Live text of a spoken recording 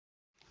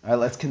All right,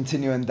 let's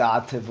continue in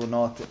Da'at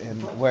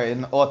Tivunot. We're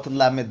in Ot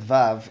Lamed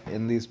Vav.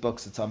 In these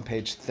books, it's on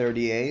page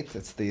 38.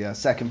 It's the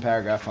second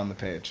paragraph on the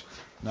page.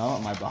 No,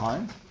 am I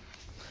behind?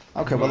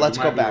 Okay, well, let's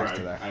go back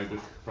to there. I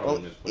just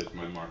probably misplaced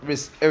my marker.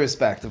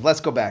 Irrespective,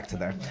 let's go back to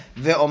there.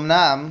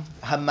 Ve'omnam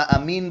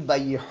ha'ma'amin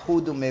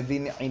bayihudu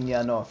mevin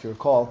inyano. If you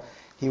recall,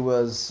 he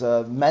was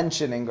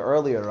mentioning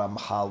earlier,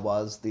 Ramchal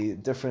was the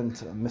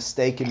different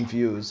mistaken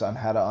views on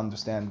how to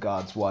understand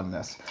God's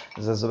oneness.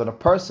 There's a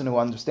person who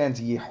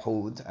understands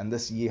Yehud, and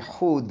this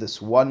Yehud,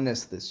 this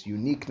oneness, this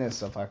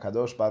uniqueness of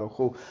HaKadosh Baruch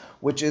Hu,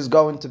 which is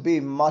going to be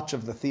much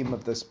of the theme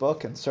of this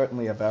book, and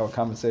certainly of our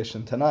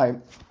conversation tonight.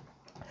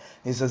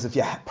 He says, if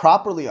you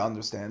properly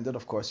understand it,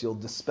 of course, you'll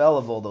dispel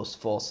of all those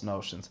false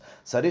notions.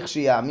 Sarich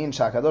shi'yamin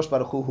sha'akadosh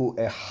baruch hu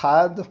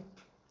echad,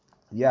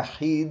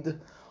 yachid,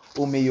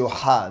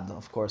 umiyuhad.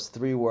 Of course,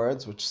 three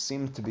words which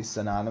seem to be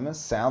synonymous,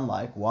 sound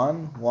like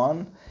one,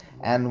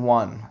 and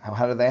one.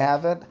 How do they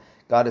have it?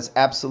 God is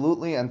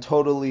absolutely and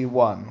totally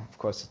one. Of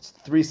course, it's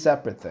three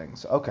separate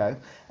things. Okay.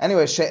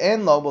 Anyway,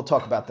 she'en lo, we'll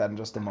talk about that in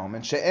just a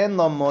moment. She'en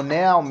lo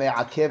monea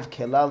me'akev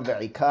kelal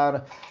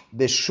ve'ikar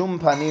b'shum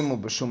panim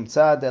u'b'shum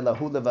tzad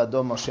elahu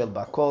levado moshel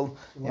bakol.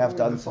 You have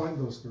to find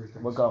those three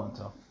things. We're going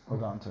to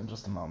in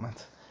just a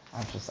moment.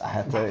 I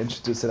had to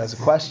introduce it as a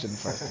question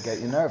first to get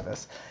you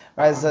nervous.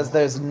 Right? It says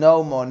there's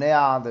no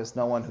monea, there's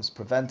no one who's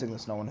preventing,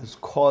 there's no one who's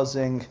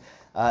causing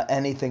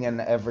anything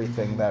and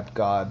everything that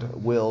God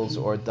wills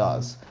or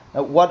does.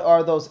 Now, what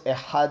are those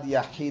ehad,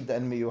 yachid,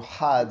 and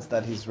miyuhads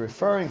that he's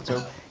referring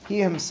to? He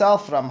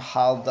himself,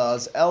 Ramchal,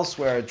 does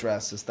elsewhere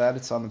addresses that.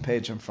 It's on the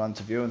page in front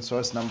of you in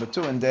source number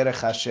 2 in Derech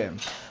Hashem.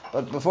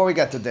 But before we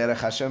get to Derech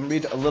Hashem,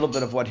 read a little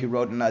bit of what he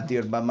wrote in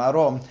Adir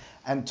Bamarom.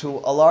 And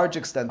to a large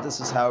extent,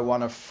 this is how I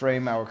want to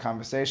frame our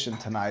conversation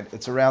tonight.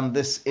 It's around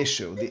this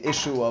issue, the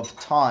issue of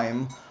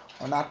time,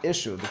 or not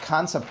issue, the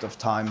concept of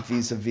time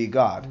vis-a-vis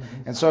God.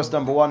 In source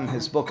number 1 in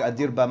his book,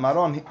 Adir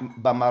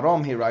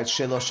Bamarom, he writes,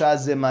 Shelosha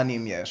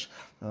zemanim yesh.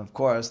 Of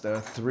course, there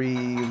are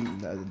three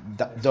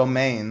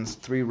domains,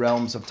 three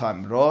realms of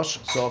time. Rosh,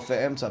 Sof,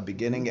 Ve'emtza,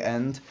 beginning,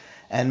 end,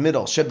 and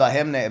middle.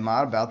 Shebahem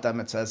ne'emar, about them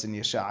it says in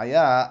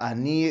Yeshaya,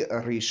 Ani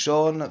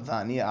rishon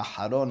v'ani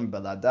aharon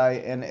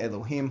beladai en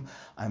Elohim.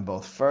 I'm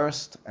both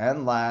first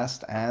and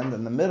last, and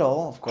in the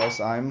middle, of course,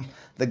 I'm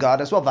the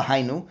God as well.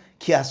 V'hainu,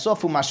 ki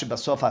hasof hu ma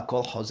shebasof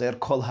hakol chozer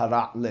kol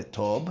hara'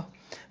 letob.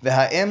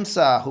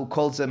 והאמצע הוא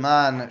כל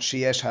זמן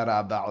שיש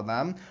הרע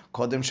בעולם,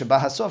 קודם שבא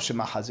הסוף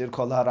שמחזיר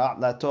כל הרע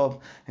לטוב.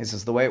 He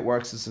says the way it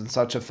works is in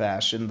such a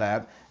fashion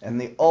that in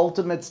the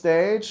ultimate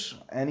stage,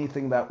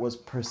 anything that was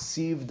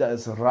perceived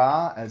as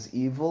ra, as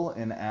evil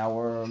in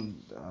our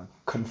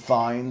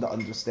confined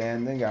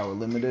understanding, our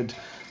limited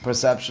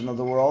perception of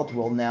the world,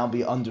 will now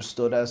be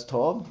understood as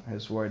tov.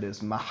 His word is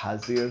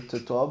mahazir to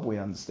tov. We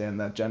understand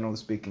that generally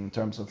speaking in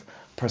terms of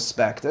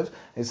perspective.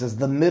 He says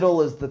the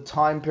middle is the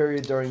time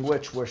period during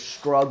which we're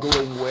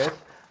struggling with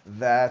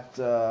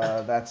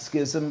that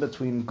schism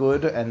between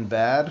good and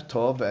bad,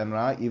 tov and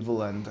ra,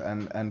 evil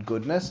and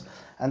goodness,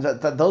 and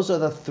that those are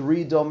the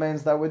three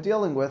domains that we're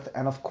dealing with.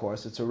 And of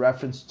course, it's a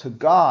reference to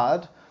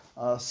God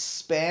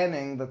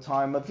spanning the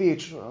time of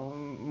each,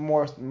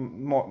 more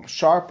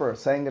sharper,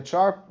 saying it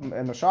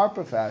in a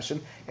sharper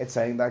fashion. It's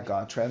saying that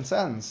God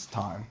transcends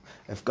time.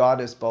 If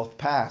God is both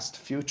past,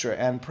 future,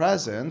 and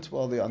present,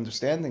 well, the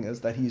understanding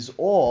is that He's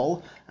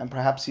all, and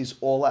perhaps He's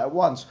all at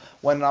once.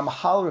 When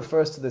Ramchal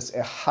refers to this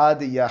Ehad,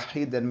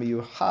 Yahid, and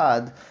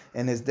Miyuhad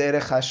in his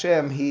Derech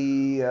Hashem,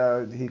 he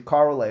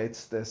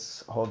correlates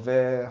this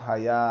Hoveh,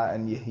 Haya,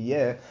 and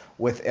Yehyeh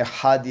with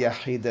Ehad,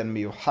 Yahid, and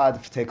Miyuhad.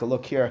 If you take a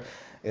look here,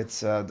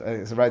 it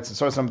writes in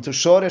source number 2,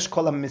 Shoresh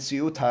kol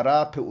ha-misiut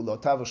hara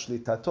pe'ulotav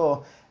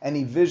u'shlitato,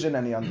 any vision,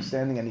 any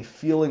understanding, any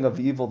feeling of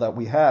evil that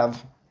we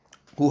have,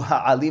 hu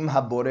ha'alim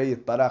ha-borei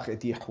yitbarach et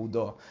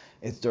yichudo.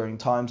 It's during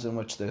times in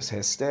which there's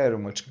hester,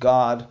 in which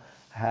God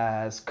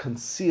has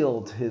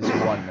concealed His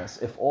oneness.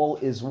 If all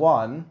is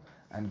one,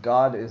 and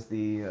God is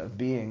the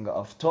being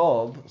of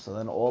Tov, so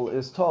then all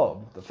is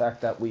Tov. The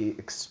fact that we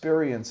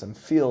experience and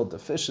feel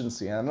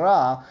deficiency and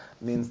Ra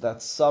means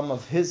that some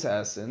of His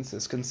essence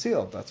is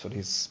concealed. That's what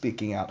he's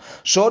speaking out.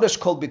 Shoresh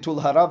kol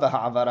bitul hara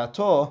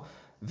v'ha'avarato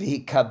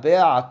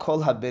v'hikabea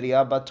kol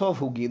ha'biriya batov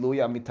hu gilui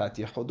amitat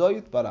yehudo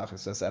yitbarach. It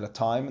says at a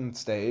time and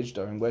stage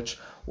during which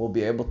we'll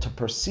be able to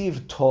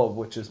perceive Tov,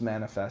 which is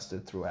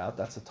manifested throughout.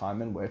 That's a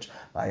time in which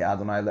yes.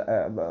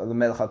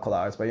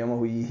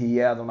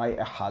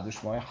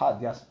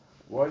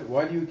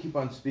 Why do you keep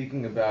on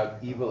speaking about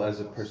evil as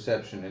a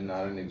perception and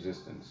not an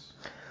existence?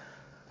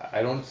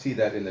 I don't see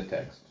that in the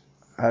text.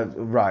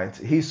 Right.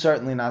 He's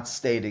certainly not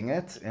stating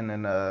it in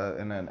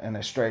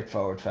a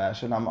straightforward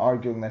fashion. I'm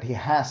arguing that he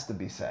has to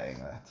be saying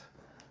that.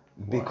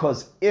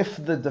 Because if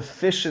the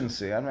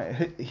deficiency, I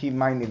mean, he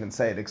might even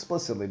say it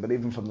explicitly, but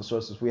even from the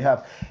sources we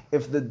have,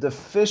 if the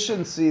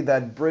deficiency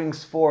that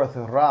brings forth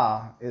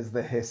Ra is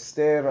the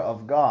hester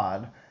of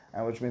God,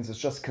 and which means it's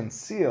just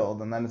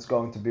concealed, and then it's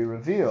going to be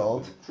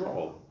revealed.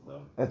 Withdrawal,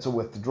 though. It's a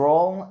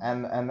withdrawal,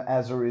 and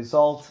as a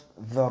result,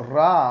 the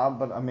Ra,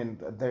 but I mean,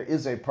 there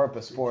is a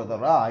purpose for the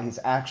Ra. He's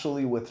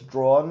actually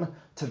withdrawn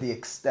to the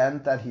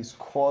extent that he's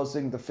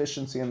causing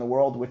deficiency in the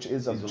world, which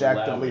is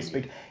objectively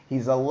speaking,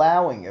 he's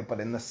allowing it, but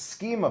in the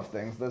scheme of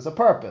things, there's a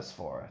purpose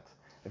for it.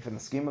 If in the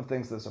scheme of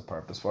things there's a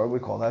purpose for it, we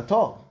call that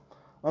Tov.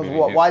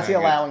 Why is he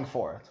allowing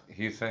for it?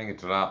 He's saying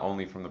it's not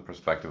only from the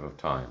perspective of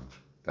time.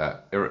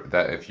 That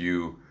if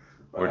you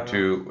were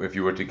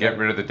to get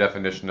rid of the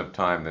definition of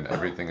time, then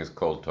everything is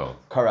called Tov.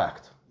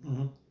 Correct.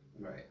 Mm-hmm.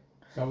 Right.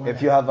 So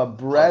If you have a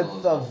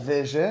breadth of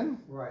vision,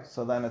 Right.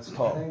 so then it's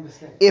Tov.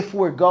 understand. If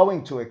we're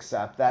going to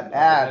accept that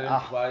That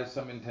implies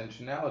some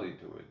intentionality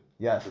to it.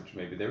 yes. Which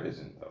maybe there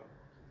isn't,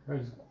 though.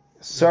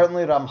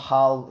 Certainly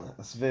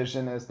Ramchal's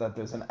vision is that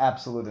there's an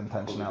absolute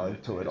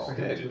intentionality to it all.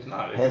 It's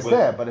not. If it Hester,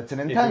 was- but it's an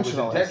If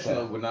intentional it was intentional,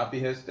 Hester. it would not be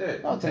Hester.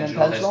 No, it's an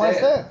Intentional intentional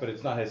Hester. Hester. But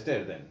it's not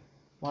Hester then.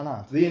 Why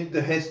not?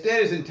 The Hester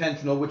is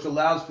intentional, which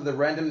allows for the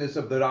randomness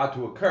of the Ra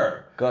to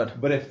occur. Good.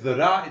 But if the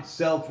Ra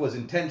itself was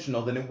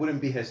intentional, then it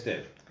wouldn't be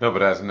Hester. No,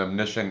 but as an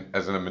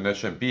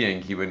omniscient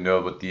being, he would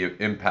know what the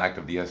impact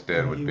of the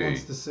Hester would He be.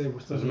 wants to say we're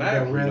Doesn't talking matter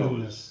about if he randomness.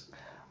 knows.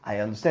 I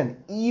understand.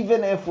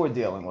 Even if we're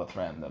dealing with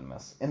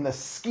randomness, in the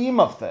scheme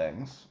of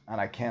things,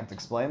 and I can't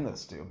explain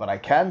this to you, but I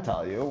can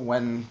tell you,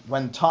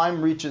 when time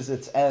reaches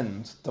its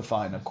end,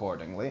 defined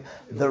accordingly,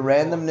 the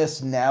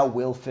randomness now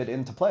will fit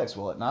into place,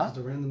 will it not?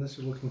 The randomness,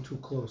 you're looking too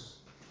close.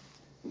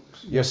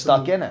 You're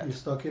stuck in it. You're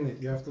stuck in it.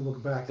 You have to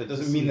look back. That to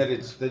doesn't see mean that it.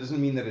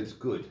 it's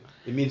good.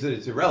 It means that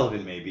it's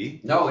irrelevant,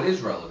 maybe. No, it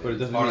is relevant. But it It's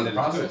doesn't part mean of the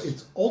that it's process.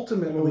 It's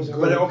ultimately good.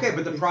 But okay,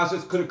 but the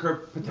process could occur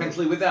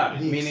potentially without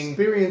it. The Meaning,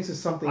 experience is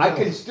something I else.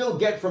 can still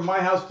get from my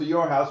house to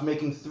your house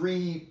making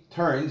 3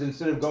 turns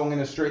instead of going in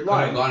a straight Could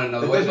have line. gone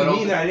another That way, doesn't but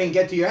mean that I didn't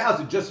get to your house.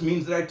 It just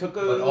means that I took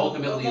a. But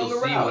ultimately, a you'll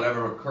longer see route.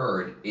 whatever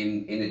occurred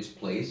in its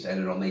place,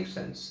 and it'll make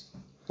sense.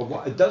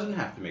 But it doesn't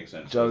have to make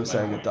sense. Joey's That's my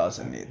saying it point.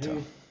 doesn't need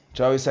to.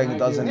 Joey's saying it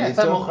doesn't Yeah, need it's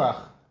a to. mukhrach.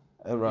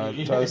 Right.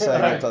 Joey's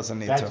saying it doesn't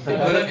need That's to.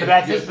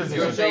 that's his You're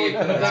position. saying it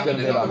could have That's happened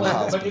gonna in be other on ways.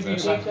 Hal's But if you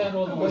position. take that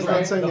all the way He's not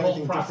back, saying the whole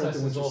anything different process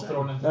than what is you're all saying.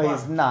 thrown into No,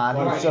 he's one. not.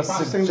 Right. He's just He's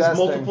saying there's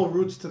suggesting. multiple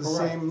routes to the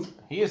same.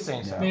 He is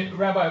saying so. I mean,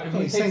 Rabbi, if No,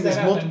 we he's take saying that there's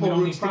out, then multiple we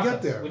don't routes need to get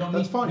process. there. We don't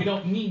That's need, fine. We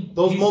don't need.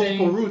 Those he's multiple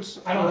saying, routes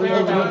I don't are care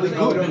about ultimately the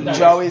good. government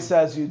Joey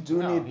says you do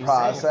No, need he's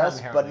saying it's not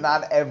process, but inherently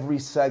not every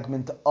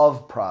segment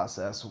of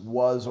process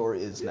was or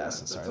is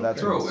necessary. That's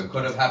True, what it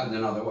could have happened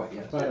another way,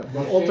 yes.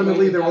 But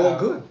ultimately, they're all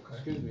good.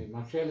 Excuse me,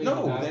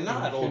 No, they're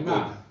not all good.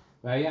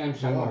 והיה עם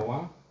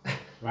שמוע,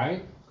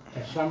 right?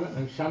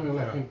 שם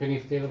הולכים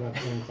פניפתיל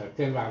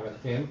ואתם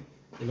ועבדתם,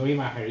 אלוהים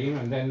האחרים,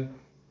 and then,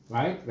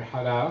 right?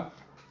 וחלל,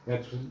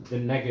 that's the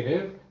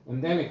negative,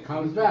 and then it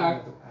comes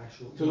back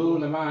to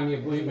למען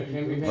יבואי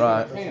בכם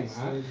Right. ובכם,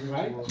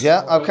 right?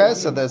 Yeah, okay,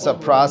 so there's a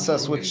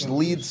process which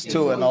leads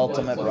to an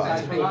ultimate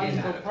right.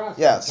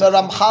 Yeah, so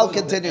Ramchal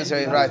continues here,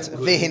 he writes,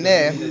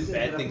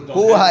 Vihine,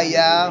 hu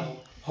haya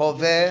hove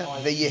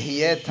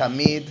v'yehiyeh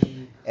tamid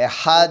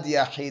ehad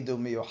yachid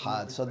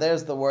umiyuchad. So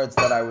there's the words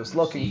that I was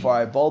looking for.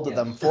 I bolded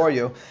them for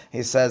you.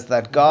 He says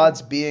that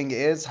God's being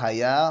is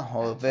haya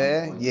hove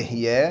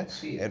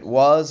yehiyeh. It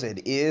was,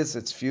 it is,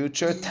 its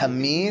future,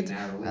 tamid,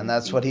 and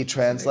that's what he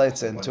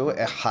translates into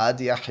ehad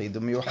yachid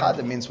umiyuchad.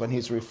 It means when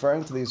he's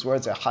referring to these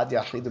words ehad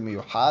yachid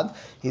umiyuchad,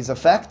 he's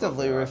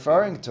effectively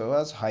referring to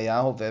as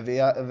haya hove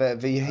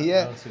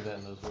v'yehiyeh. I don't see that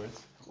in those words.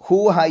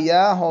 Hu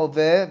haya hove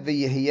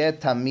v'yehiyeh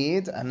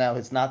tamid, and now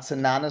it's not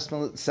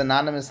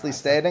synonymously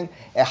stating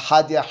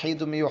ehad yachid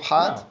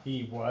umiyuchad. No,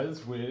 he was,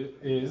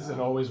 is,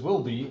 and always will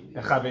be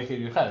echad v'echad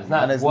yuchad. It's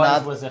not And it's was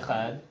not- was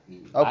echad.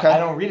 Okay. I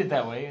don't read it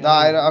that way. No,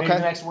 I don't- Maybe okay.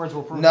 the next words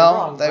will prove me No,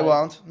 wrong. they but-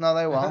 won't. No,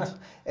 they won't.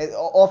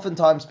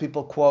 Oftentimes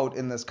people quote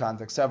in this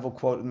context, several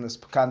quote in this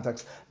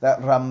context,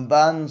 that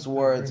Ramban's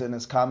words in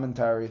his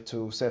commentary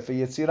to Sefer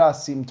Yetzirah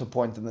seem to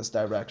point in this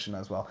direction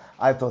as well.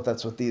 I thought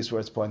that's what these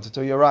words pointed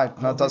to. You're right.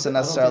 No, it doesn't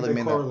necessarily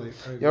mean that.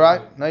 You're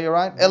right. No, you're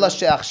right. אלא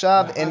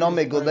שעכשיו אינו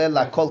מגולל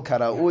לכל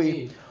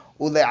כראוי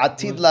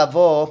ולעתיד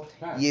לבוא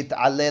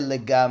יתעלה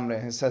לגמרי.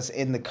 He says,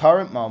 in the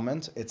current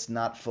moment, it's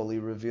not fully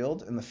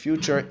revealed. In the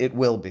future, it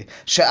will be.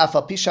 שאף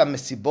על פי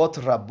שהמסיבות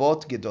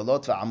רבות,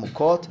 גדולות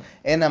ועמוקות,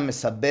 אין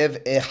המסבב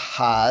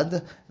אחד,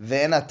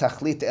 ואין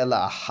התכלית אלא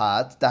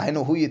אחת, דהיינו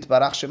הוא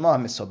יתברך שמו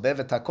המסובב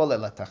את הכל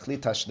אל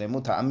התכלית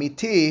השלמות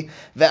האמיתי,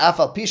 ואף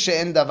על פי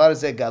שאין דבר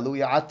זה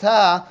גלוי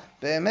עתה,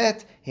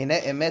 באמת, הנה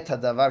אמת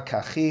הדבר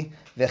ככי,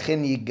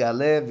 וכן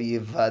יגלה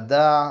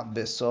ויוודע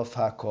בסוף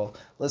הכל.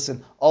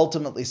 Listen,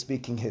 ultimately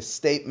speaking, his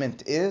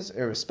statement is,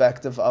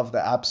 irrespective of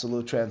the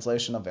absolute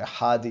translation of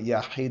Ehad,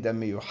 Yachid, and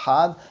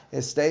Miyuchad,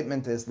 his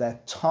statement is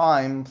that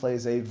time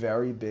plays a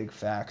very big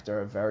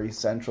factor, a very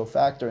central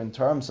factor in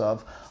terms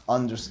of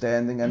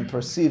understanding and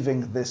perceiving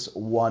this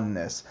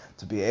oneness.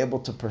 To be able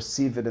to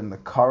perceive it in the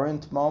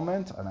current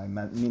moment, and I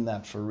mean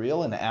that for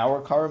real, in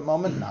our current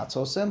moment, not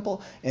so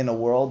simple, in a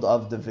world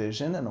of division.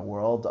 vision, in a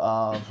world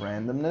of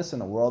randomness, in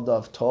a world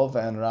of tov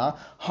and ra,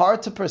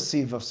 hard to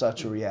perceive of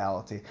such a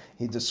reality.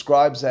 He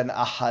describes an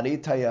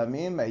aharit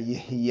hayamim, a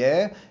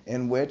yihyeh,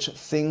 in which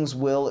things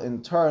will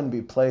in turn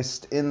be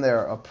placed in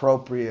their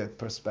appropriate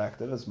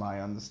perspective, is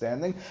my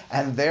understanding,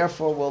 and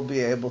therefore will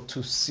be able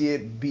to see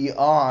it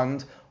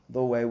beyond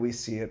the way we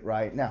see it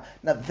right now.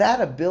 Now, that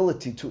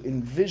ability to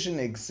envision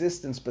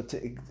existence, but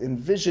to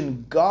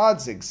envision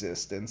God's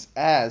existence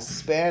as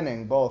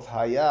spanning both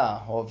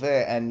Haya,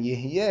 Hoveh, and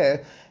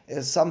Yihyeh,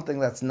 is something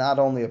that's not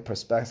only a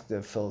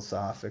perspective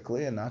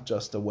philosophically and not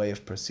just a way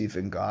of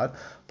perceiving God,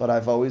 but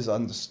I've always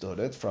understood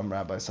it from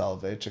Rabbi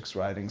Soloveitchik's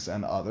writings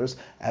and others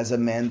as a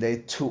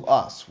mandate to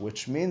us,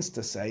 which means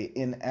to say,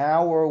 in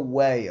our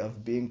way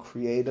of being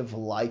creative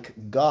like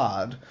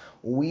God,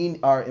 we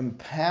are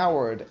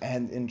empowered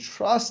and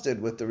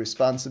entrusted with the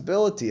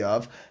responsibility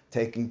of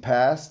taking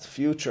past,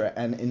 future,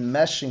 and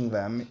enmeshing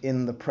them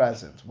in the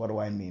present. What do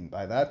I mean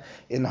by that?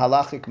 In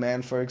Halachic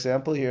Man, for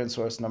example, here in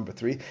source number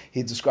 3,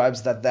 he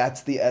describes that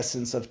that's the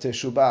essence of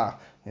Teshuvah.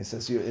 He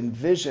says you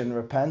envision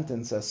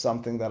repentance as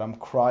something that I'm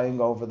crying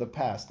over the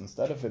past.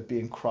 Instead of it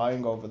being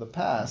crying over the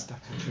past,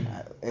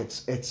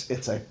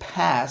 it's a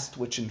past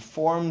which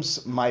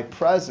informs my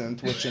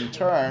present, which in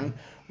turn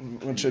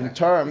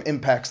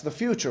impacts the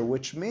future,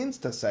 which means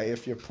to say,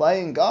 if you're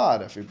playing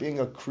God, if you're being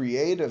a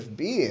creative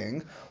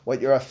being,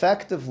 what you're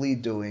effectively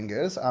doing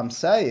is, I'm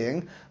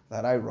saying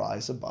that I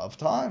rise above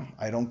time.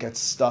 I don't get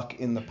stuck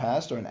in the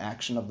past, or an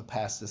action of the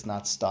past is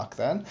not stuck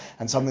then,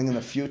 and something in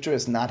the future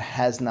has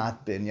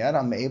not been yet.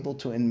 I'm able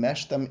to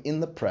enmesh them in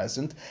the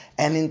present,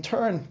 and in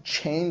turn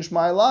change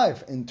my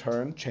life, in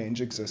turn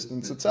change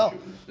existence itself.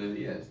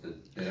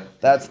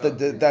 That's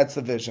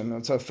the vision.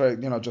 And so, for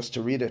just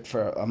to read it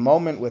for a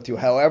moment with you,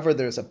 however,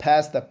 there's a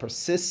past that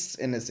persists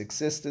in its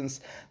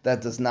existence,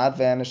 that does not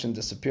vanish and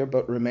disappear,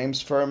 but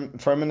remains firm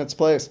in its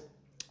place.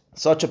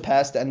 Such a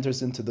past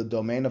enters into the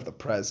domain of the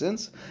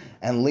present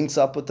and links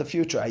up with the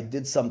future. I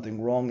did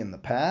something wrong in the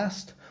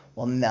past.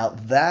 Well, now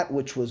that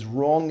which was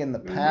wrong in the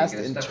past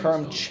in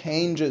turn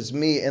changes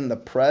me in the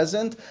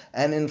present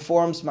and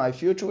informs my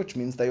future, which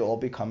means they all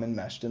become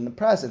enmeshed in the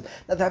present.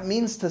 Now that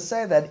means to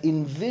say that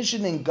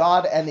envisioning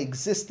God and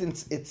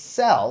existence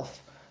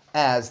itself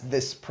as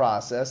this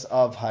process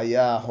of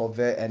Haya,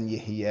 Hoveh, and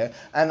Yihyeh,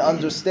 and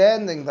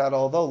understanding that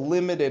although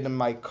limited in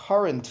my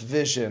current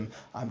vision,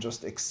 I'm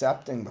just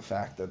accepting the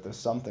fact that there's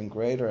something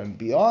greater and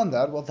beyond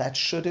that, well, that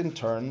should in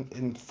turn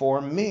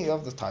inform me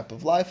of the type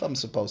of life I'm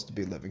supposed to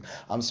be living.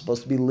 I'm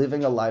supposed to be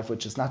living a life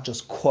which is not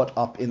just caught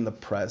up in the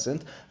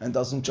present and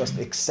doesn't just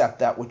accept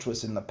that which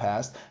was in the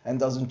past and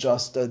doesn't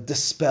just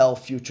dispel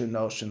future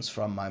notions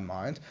from my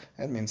mind.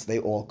 It means they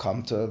all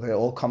come to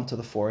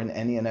the fore in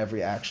any and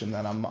every action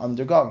that I'm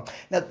undergoing.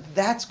 Now,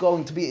 that's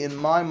going to be, in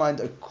my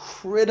mind, a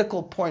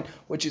critical point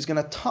which he's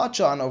going to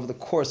touch on over the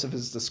course of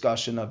his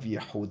discussion of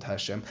Yehud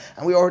Hashem.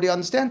 And we already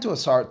understand to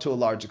a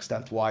large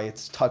extent why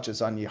it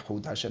touches on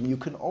Yehud Hashem. You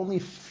can only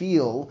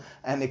feel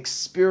and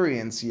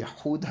experience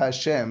Yehud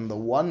Hashem, the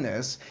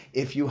oneness,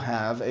 if you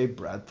have a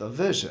breadth of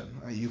vision.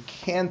 You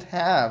can't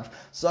have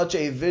such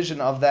a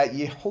vision of that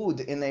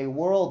Yehud in a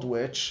world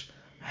which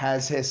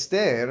has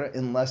hester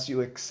unless you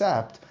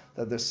accept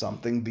that there's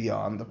something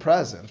beyond the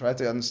present, right?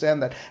 To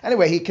understand that.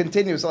 Anyway, he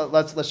continues.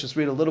 Let's just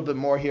read a little bit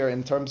more here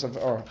in terms of,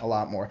 or a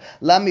lot more.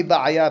 Lami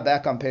ba'aya,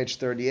 back on page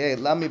 38.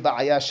 Lami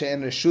ba'aya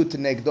she'en reshut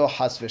negdo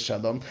has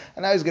v'shalom.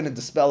 And now he's going to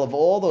dispel of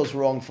all those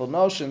wrongful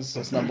notions.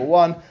 That's number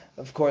one.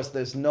 Of course,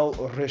 there's no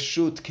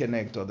reshut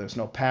kenegdo. There's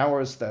no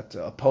powers that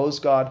oppose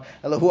God.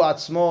 Elahu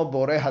atzmo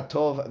boreh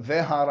hatov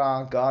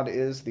vehara. God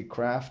is the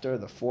crafter,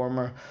 the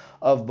former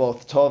of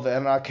both tov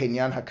and ra.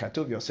 Kenyan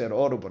hakatuv yoser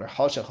or uboreh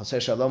hoshech hoseh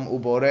shalom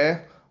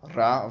uboreh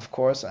Ra, of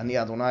course, Ani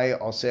Adonai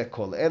Oseh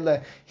Kol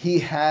Ele. He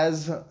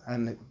has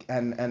and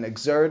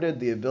exerted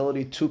the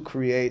ability to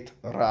create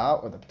Ra,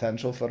 or the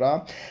potential for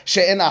Ra.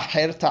 She'en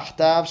acher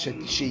tahtav,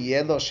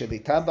 she'yeh lo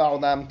shelita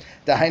ba'olam.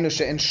 Dahainu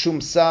she'en shum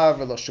sar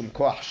velo shum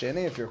koach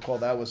sheni. If you recall,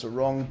 that was a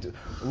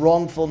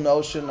wrongful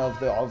notion of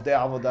the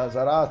Avodah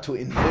Zarah, to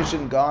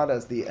envision God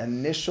as the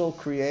initial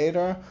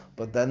creator,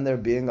 but then there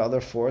being other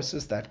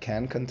forces that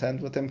can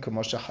contend with him.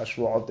 K'mo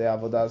shehashvu of the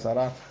Avodah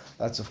Zarah.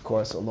 That's, of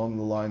course, along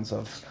the lines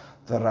of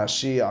the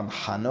Rashi on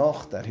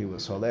Hanoch, that he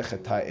was Holech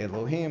etai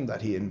Elohim,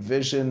 that he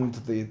envisioned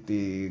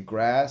the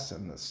grass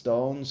and the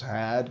stones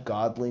had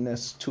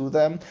godliness to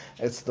them.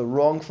 It's the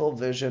wrongful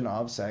vision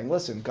of saying,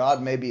 listen,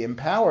 God maybe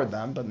empowered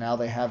them, but now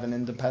they have an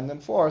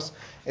independent force.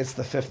 It's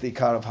the 50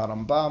 Ikar of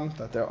Harambam,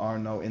 that there are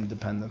no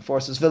independent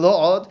forces.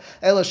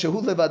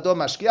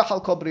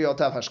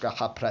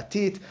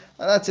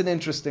 That's an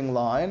interesting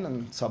line,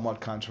 and somewhat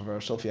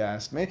controversial if you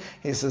ask me.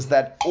 He says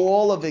that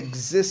all of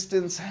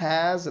existence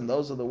has, and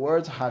those are the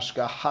words,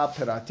 hashgacha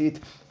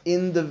peratit,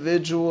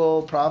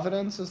 individual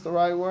providence is the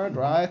right word,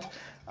 right?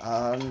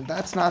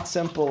 That's not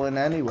simple in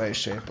any way,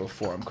 shape, or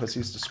form, because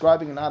he's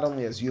describing not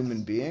only as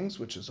human beings,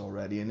 which is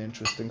already an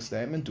interesting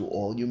statement. Do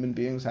all human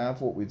beings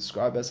have what we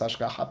describe as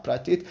hashgacha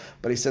pratit?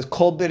 But he says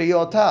kol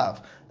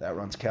biriotav. That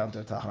runs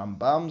counter to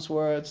Harambam's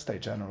words. They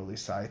generally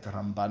cite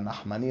Ramban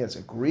Nachmani as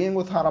agreeing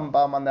with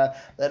Harambam on that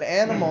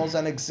animals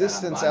and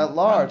existence at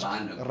large.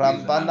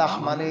 Ramban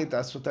Nachmani,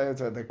 that's what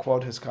they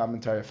quote his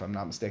commentary, if I'm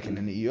not mistaken,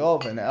 in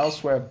Iyov and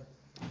elsewhere,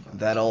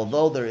 that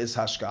although there is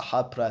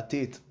hashgacha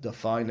pratit,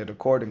 define it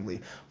accordingly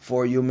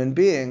for human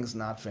beings,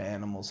 not for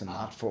animals and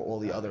not for all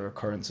the other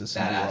occurrences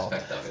in the world.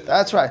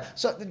 That's right.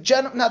 So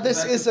now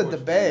this is a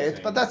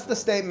debate, but that's the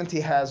statement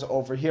he has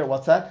over here.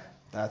 What's that?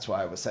 That's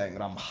why I was saying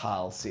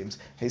Ramchal seems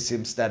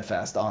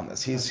steadfast on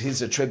this.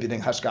 He's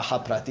attributing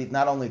hashgacha pratit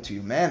not only to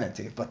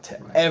humanity but to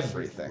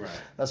everything. Right.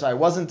 That's why I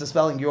wasn't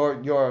dispelling your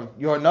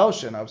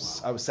notion. I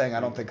was saying I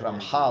don't think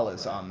Ramchal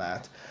is on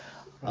that.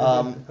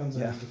 Depends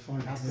on how you define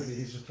it. Maybe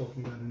he's just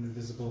talking about an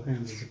invisible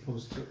hand as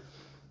opposed to.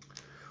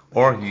 It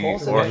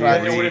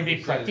wouldn't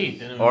be pratit.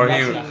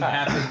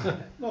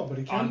 No, but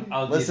he can.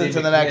 Listen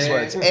to the next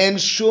words. En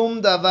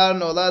shum davar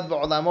nolad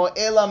ba'olamo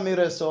ela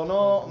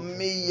miresono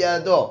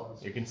miyado.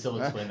 You can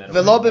still explain that.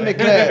 Velo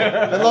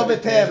b'mikre, velo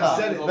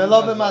b'teva,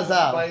 velo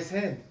b'mazal. By his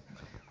hand.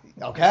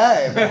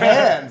 Okay, the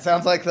hand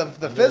sounds like the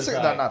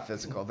physical. No, not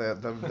physical. The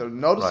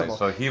noticeable. Right.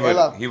 So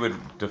he would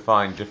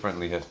define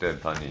differently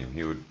Hesed Panim.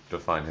 He would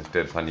define Hesed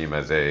Panim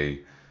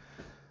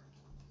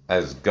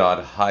as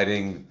God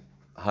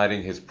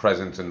hiding his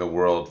presence in the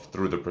world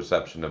through the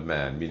perception of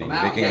man, meaning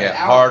making it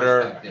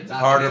harder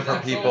for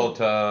people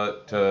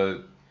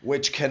to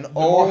which can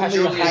only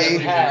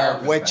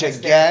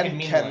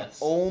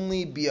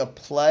be a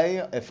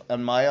play, if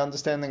in my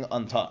understanding,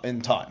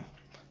 in time.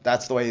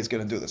 That's the way he's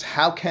going to do this.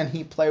 How can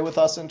he play with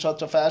us in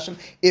such a fashion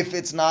if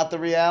it's not the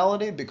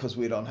reality? Because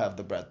we don't have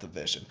the breadth of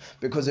vision.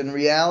 Because in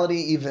reality,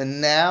 even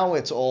now,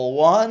 it's all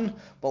one,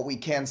 but we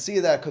can't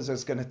see that because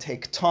it's going to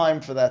take time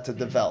for that to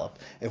develop.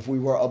 If we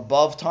were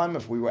above time,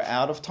 if we were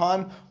out of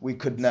time, we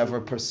could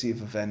never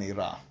perceive of any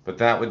Ra. But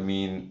that would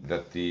mean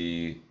that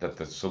the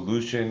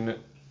solution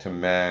to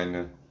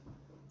man's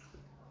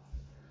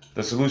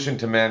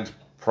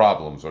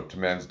problems or to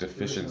man's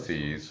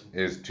deficiencies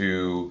is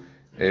to,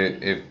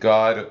 if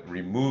God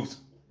removes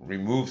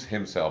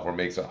himself or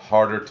makes it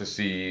harder to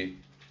see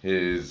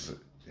his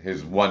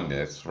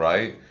oneness,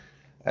 right,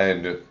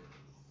 and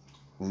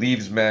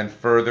leaves man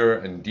further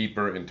and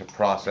deeper into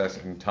process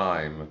and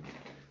time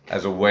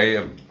as a way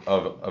of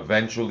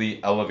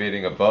eventually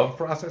elevating above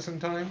process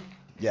and time?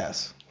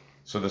 Yes.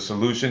 So the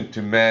solution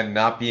to man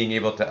not being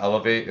able to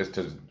elevate is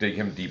to dig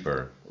him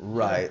deeper.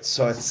 Right.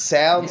 So it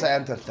sounds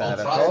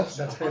antithetical.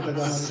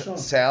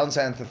 Sounds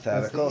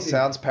antithetical.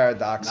 Sounds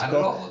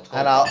paradoxical.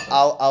 And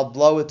I'll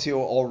blow it to you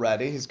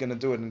already. He's going to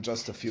do it in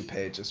just a few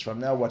pages from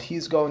now. What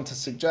he's going to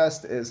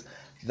suggest is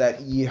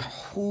that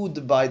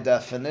Yehud by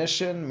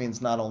definition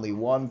means not only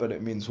one, but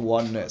it means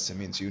oneness. It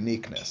means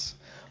uniqueness.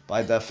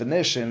 By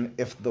definition,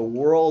 if the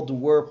world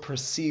were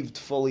perceived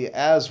fully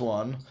as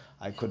one,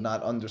 I could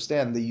not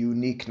understand the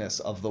uniqueness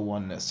of the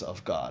oneness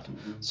of God.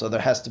 Mm-hmm. So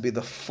there has to be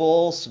the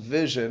false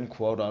vision,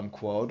 quote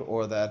unquote,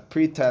 or that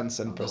pretense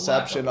and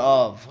perception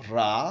of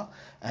Ra.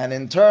 And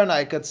in turn,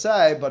 I could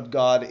say, but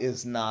God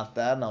is not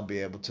that, and I'll be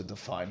able to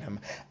define him.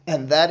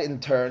 And that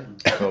in turn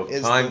so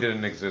if time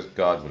didn't exist,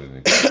 God wouldn't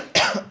exist.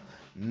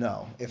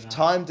 No. If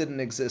time didn't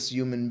exist,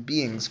 human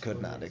beings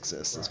could not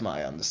exist, is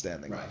my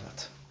understanding of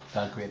it.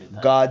 God created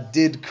time. God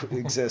did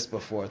exist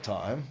before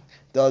time.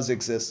 Does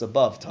exist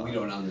above time. We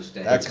don't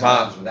understand. That's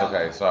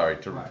okay. Sorry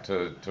to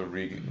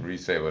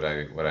re-say what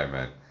I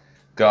meant.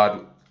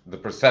 God, the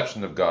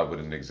perception of God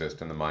wouldn't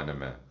exist in the mind of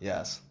man.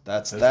 Yes,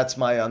 that's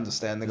my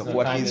understation of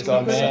what he's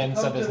going to say.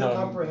 So there's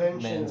no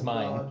man's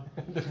mind.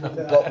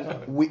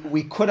 But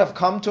we could have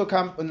come to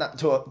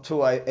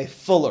a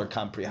fuller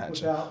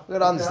comprehension. We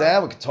could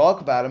understand. We could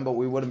talk about him, but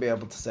we wouldn't be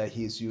able to say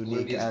he's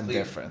unique and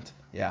different.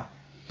 Yeah.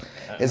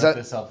 Is that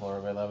this helpful,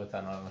 Rabbi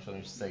Levitan? I'm not sure.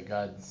 Just say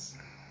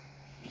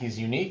he's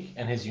unique,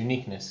 and his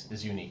uniqueness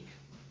is unique.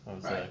 That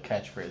was a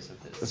catchphrase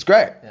of his. It's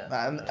great.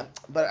 Yeah.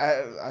 But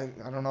I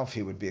don't know if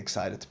he would be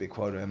excited to be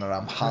quoted in the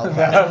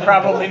Ramchal.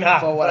 Probably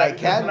not. But what I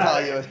can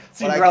tell you is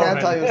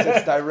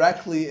it's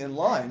directly in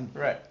line.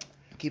 Right.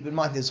 Keep in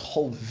mind, his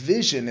whole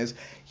vision is,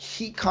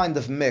 he kind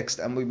of mixed,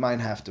 and we might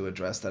have to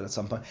address that at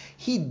some point.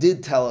 He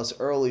did tell us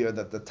earlier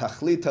that the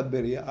Tachlit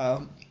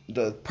HaBiriyah,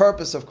 the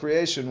purpose of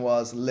creation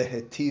was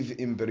lehetiv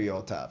im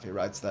biriotav. He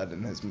writes that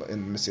in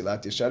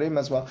Mesilat Yesharim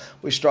as well.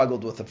 We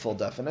struggled with the full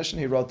definition.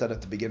 He wrote that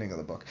at the beginning of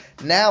the book.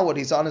 Now, what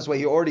he's on his way,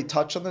 he already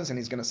touched on this, and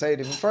he's going to say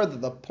it even further.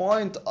 The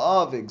point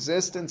of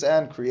existence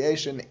and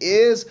creation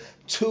is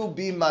to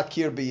be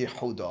makir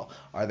biyihudo.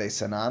 Are they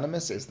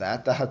synonymous? Is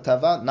that the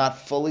hatava? Not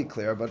fully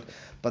clear,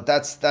 but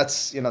that's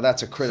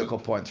a critical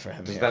point for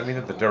him. Does that mean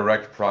that the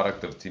direct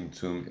product of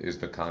Tzimtzum is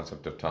the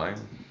concept of time?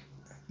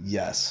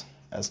 Yes,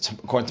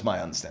 according to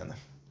my understanding.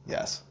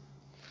 Yes.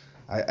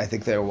 I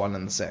think they are one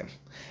and the same.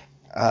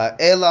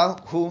 אלא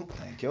הוא,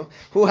 thank you,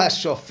 הוא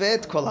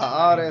השופט כל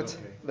הארץ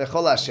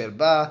וכל אשר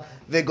בא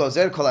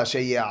וגוזר כל אשר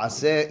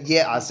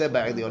יעשה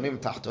בעליונים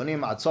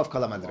ותחתונים עד סוף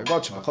כל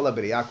המדרגות שבכל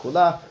הבריאה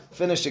כולה.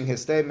 Finishing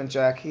his statement,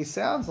 Jack, he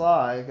sounds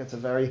like it's a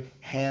very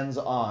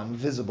hands-on,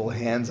 visible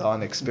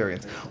hands-on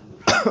experience.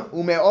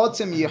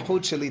 ומעוצם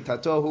ייחוד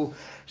שליטתו הוא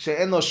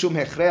שאין לו שום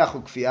הכרח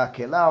וכפייה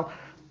כלל.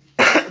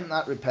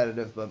 Not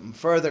repetitive, but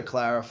further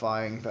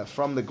clarifying that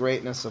from the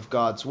greatness of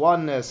God's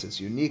oneness, His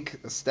unique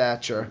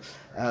stature,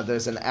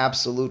 there's an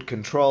absolute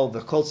control.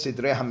 וכל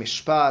סדרי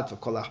המשפט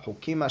וכל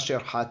החוקים אשר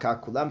חקק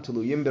כולם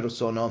תלויים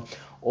ברצונו.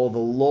 All the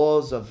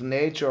laws of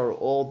nature are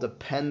all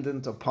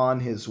dependent upon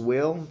His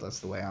will. That's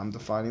the way I'm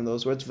defining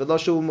those words. ולא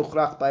שהוא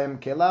מוכרח בהם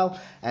כלל,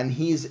 and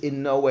He's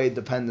in no way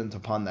dependent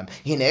upon them.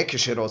 הנה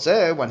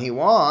כשרוצה, when He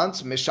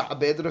wants,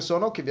 משעבד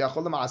רצונו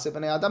כביכול למעשה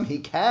בני אדם. He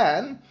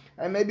can,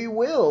 and maybe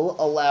will,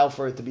 allow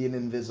for it to be an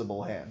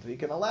invisible hand. He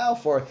can allow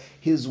for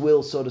His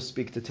will, so to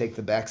speak, to take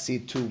the back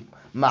seat to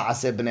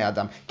מעשה בני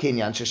אדם.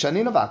 כעניין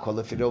ששנינו והכל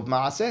לפי רוב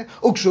מעשה,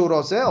 וכשהוא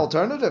רוצה,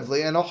 alternatively,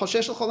 אינו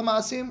חושש לכל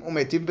המעשים,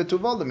 ומיטיב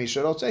בטובו למי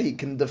שרוצה. He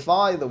can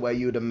defy the way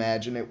you'd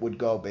imagine it would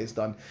go based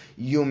on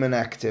human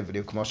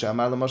activity. כמו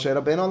שאמר למשה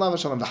רבינו עליו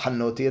השלום,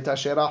 וחנותי את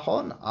אשר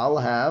אחון. I'll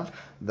have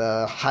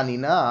the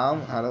hanina,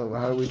 how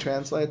do we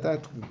translate that?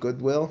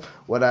 Goodwill,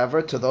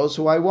 whatever, to those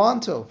who I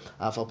want to.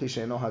 אף על פי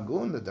שאינו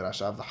הגון,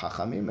 לדרשיו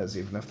לחכמים, as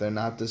even if they're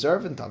not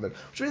deserving of it.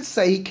 Which means to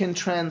say he can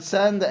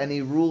transcend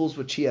any rules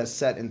which he has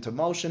set into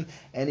motion.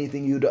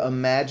 Anything you'd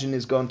imagine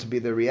is going to be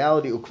the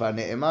reality. וכבר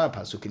נאמר,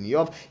 פסוק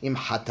איוב, אם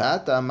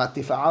חטאת, מה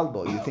תפעל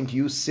בו? You think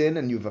you sin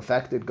and you've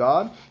affected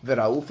God?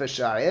 וראו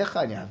פשעיך,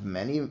 and you have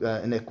many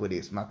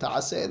iniquities. מה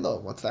תעשה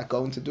לו? What's that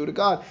going to do to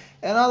God?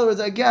 In other words,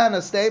 again,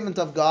 a statement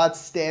of God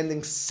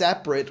standing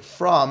separate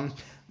from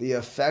the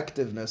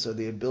effectiveness or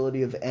the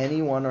ability of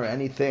anyone or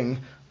anything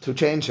to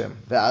change him.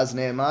 ואז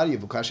נאמר,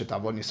 יבוקש את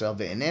עוון ישראל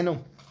ואיננו.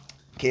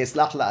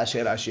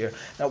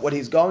 Now what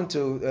he's going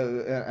to,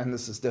 and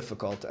this is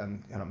difficult,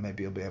 and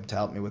maybe you'll be able to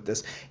help me with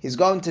this, he's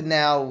going to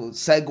now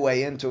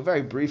segue into,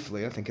 very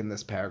briefly, I think in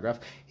this paragraph,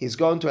 he's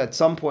going to at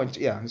some point,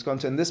 he's going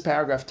to in this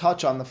paragraph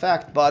touch on the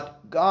fact, but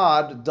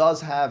God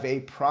does have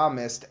a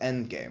promised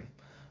end game.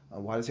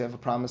 Why does he have a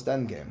promised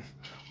end game?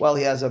 Well,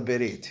 he has a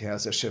berit, he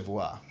has a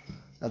shivua.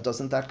 Now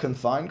doesn't that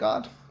confine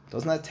God?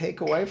 Doesn't that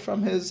take away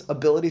from his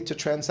ability to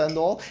transcend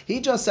all?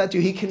 He just said to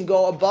you, he can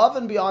go above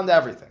and beyond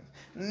everything.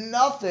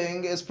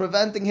 Nothing is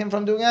preventing him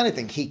from doing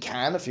anything. He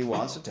can, if he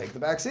wants, to take the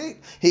back seat.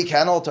 He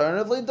can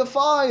alternatively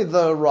defy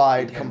the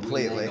ride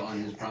completely.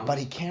 But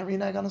he can't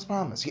renege on his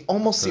promise. He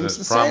almost seems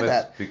to say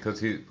that. Because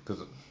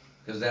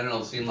then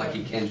it'll seem like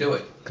he can't do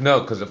it.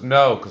 Because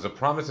a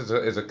promise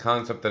is a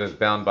concept that is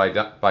bound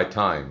by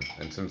time,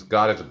 and since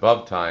God is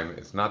above time,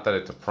 it's not that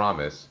it's a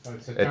promise.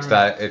 It's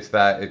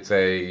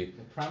a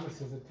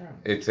promise is a term.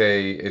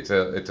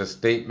 It's a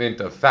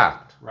statement of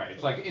fact. Right.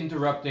 It's like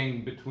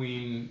interrupting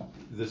between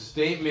the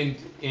statement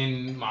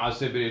in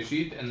Maaseh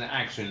Bereshit and the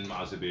action in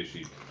Maaseh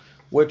Bereshit.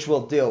 Which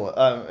we'll deal with.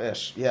 You're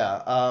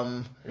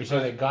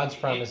saying that God's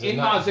promise in is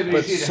not. Maaseh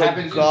But Bereshit it so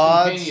happens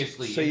God's,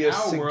 instantaneously. so In you're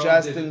our world,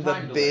 suggesting there's a the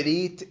time delay.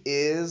 berit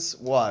is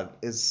what?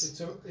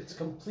 It's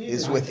complete.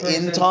 Is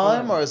within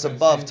time or is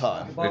above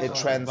time? It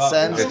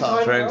transcends It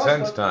time.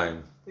 transcends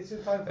time. It's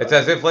in time. It's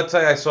as if, let's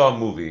say I saw a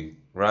movie,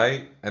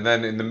 right? And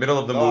then in the middle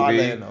of the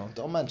movie,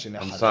 Don't mention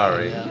it. I'm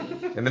sorry.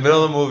 In the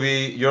middle of the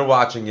movie, you're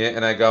watching it,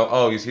 and I go,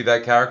 oh, you see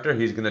that character?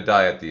 He's going to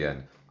die at the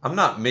end. I'm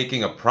not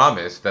making a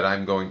promise that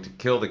I'm going to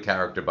kill the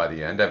character by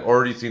the end. I've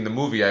already seen the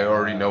movie. I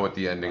already know what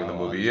the ending of the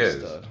movie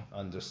is.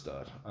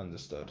 Understood.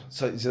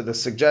 So the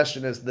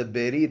suggestion is the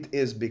berit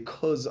is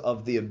because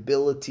of the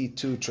ability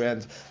to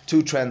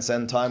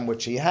transcend time,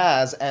 which he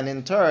has, and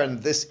in turn,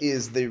 this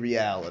is the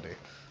reality.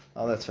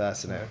 Oh, that's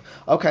fascinating.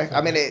 Okay,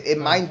 I mean, it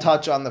might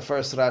touch on the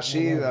first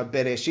Rashi,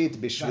 Bereshit,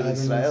 Bishvil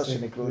Israel,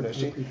 Shenikru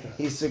Rashi.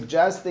 He's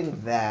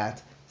suggesting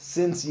that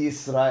since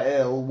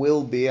Yisrael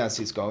will be, as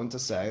he's going to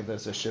say,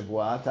 there's a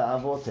Shivua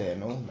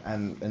Ta'avotenu,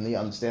 and in the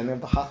understanding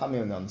of the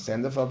Chachamim, the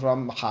understanding of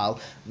Avraham Mahal,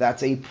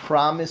 that's a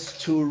promise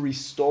to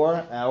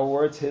restore, our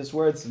words, his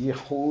words,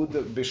 Yehud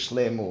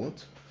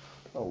Bishlemut.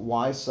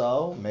 Why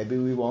so? Maybe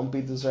we won't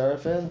be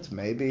deserving.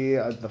 Maybe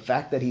the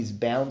fact that he's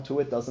bound to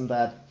it, doesn't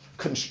that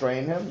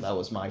constrain him? That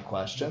was my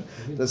question.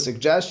 The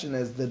suggestion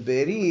is the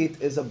berit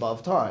is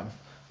above time.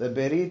 The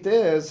berit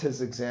is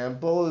his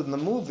example in the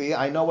movie.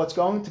 I know what's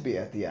going to be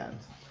at the end.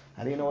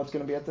 How do you know what's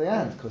going to be at the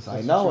end? Because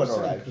I know it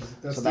already.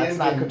 So that's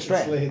not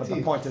constrained. But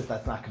the point is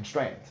that's not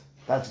constrained.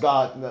 That's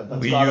God.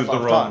 We use the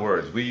wrong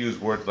words. We use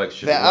words like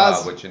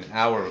shivua, which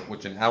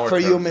in our for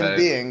terms human says,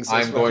 beings,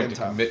 I'm going to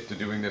commit to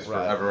doing this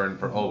forever and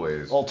for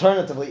always.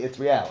 Alternatively, it's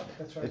reality.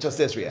 It just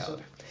is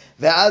reality.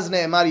 ואז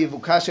נאמר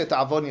יבוקש את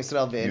עוון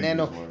ישראל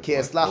ואיננו כי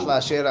אסלח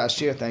לאשר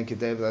אשיר. Thank you,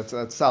 David.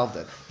 That's solved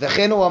it.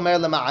 וכן הוא אומר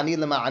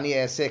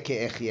למעני אעשה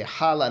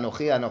כאחייך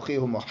לאנוכי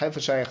הוא מוחף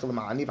שייך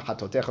למעני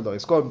וחטאותיך לא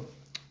אזכור.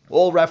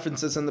 All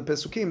references in the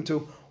Pesukim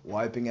to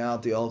wiping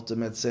out the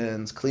ultimate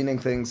sins, cleaning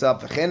things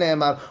up. Okay,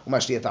 several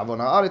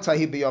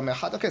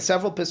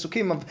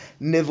Pesukim of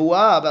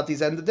Nevuah about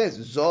these end of days.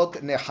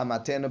 Zot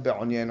nechamatenu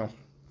be'onyenu.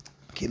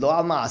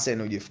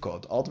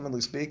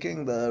 Ultimately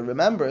speaking, the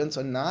remembrance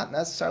are not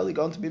necessarily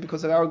going to be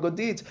because of our good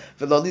deeds.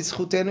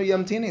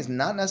 Is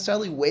not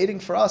necessarily waiting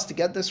for us to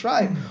get this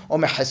right.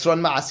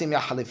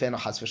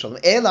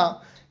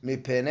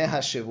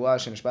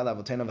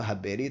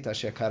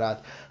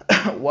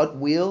 What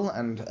will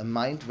and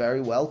might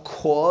very well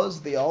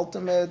cause the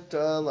ultimate,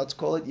 let's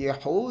call it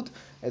Yehud.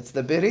 It's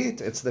the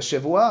Berit, it's the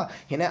Shavua.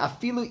 Hine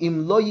afilu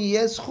im lo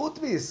yeh zchut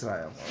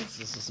b'Yisrael.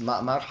 This is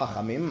Ma'amar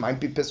Chachamim, might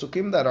be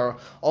Pesukim that are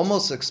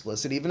almost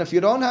explicit, even if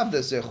you don't have the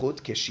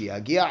zechut,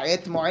 kishiagia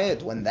et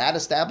moed. When that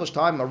established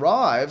time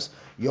arrives,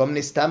 yom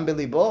nistam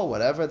b'libo,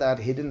 whatever that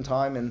hidden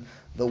time in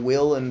the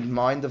will and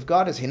mind of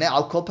God is. Hine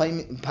al kol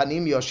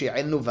panim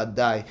yoshi'enu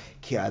vadai,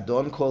 ki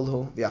adon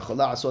kolhu, v'yachol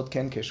la'asot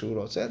ken keshu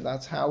rotzeh.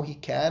 That's how he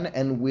can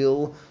and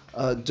will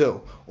do.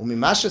 Okay,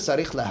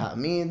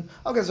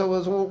 so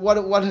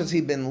what has he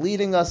been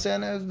leading us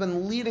in? He's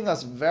been leading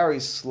us very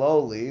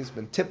slowly. He's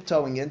been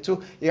tiptoeing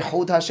into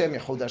Yehud Hashem.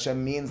 Yehud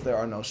Hashem means there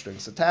are no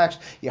strings attached.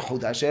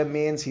 Yehud Hashem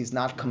means he's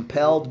not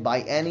compelled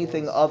by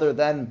anything other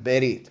than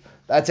Berit.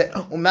 That's it.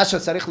 ומה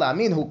שצריך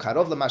להאמין הוא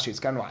קרוב למה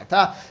שהזכרנו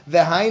עתה,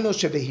 והיינו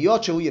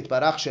שבהיות שהוא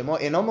יתברך שמו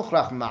אינו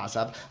מוכרח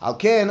ממעשיו, על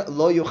כן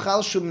לא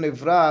יוכל שום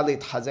נברא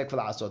להתחזק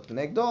ולעשות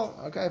כנגדו.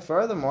 Okay,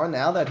 furthermore,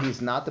 now that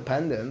he's not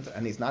dependent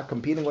and he's not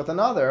competing with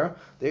another,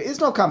 there is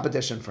no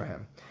competition for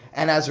him.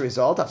 And as a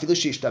result, אפילו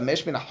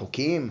שישתמש מן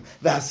החוקים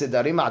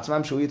והסדרים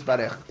עצמם שהוא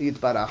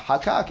יתברך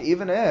חקק,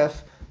 even if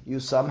you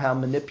somehow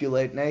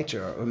manipulate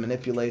nature or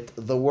manipulate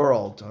the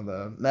world or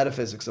the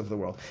metaphysics of the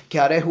world.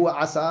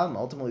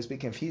 Ultimately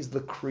speaking, if he's the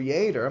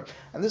creator,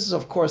 and this is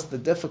of course the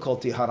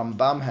difficulty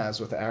Harambam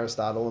has with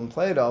Aristotle and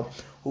Plato,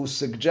 who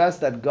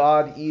suggest that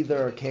God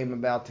either came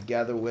about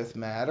together with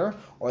matter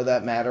or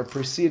that matter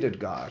preceded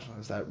God.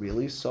 Is that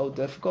really so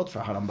difficult? For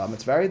Harambam,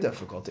 it's very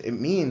difficult. It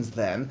means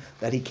then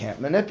that he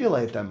can't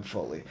manipulate them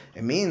fully.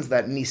 It means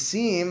that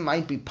Nisim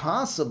might be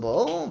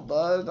possible,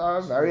 but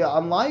are very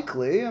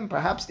unlikely and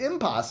perhaps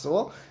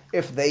impossible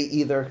if they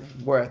either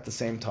were at the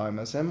same time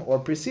as him or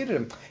preceded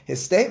him. His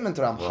statement,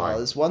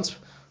 Ramchal, is once...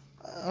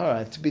 All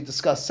right, to be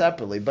discussed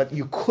separately, but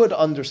you could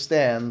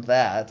understand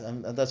that,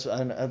 and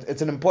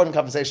it's an important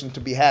conversation to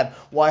be had,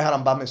 why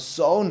Harambam is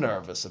so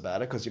nervous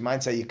about it, because you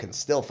might say you can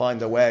still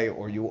find a way,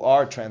 or you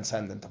are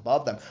transcendent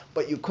above them,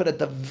 but you could at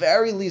the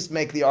very least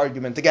make the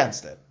argument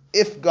against it.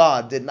 If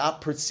God did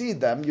not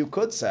precede them, you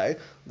could say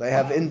they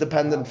have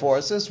independent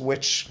forces,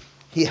 which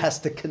he has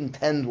to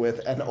contend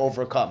with and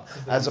overcome,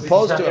 as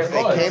opposed to if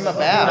they came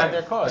about,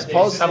 as opposed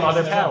to some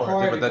other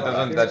power. Yeah, but that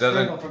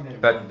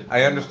doesn't.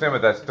 I understand,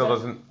 but that still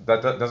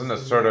doesn't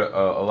assert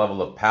a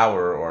level of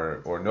power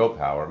or no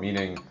power.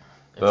 Meaning,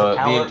 the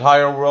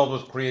entire world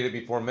was created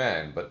before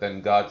man, but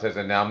then God says,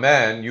 and now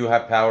man, you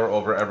have power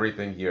over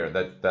everything here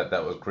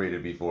that was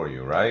created before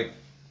you, right?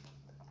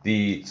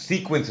 The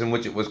sequence in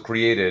which it was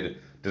created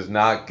does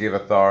not give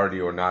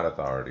authority or not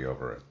authority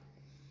over it.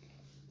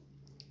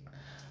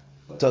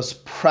 Does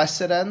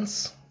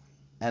precedence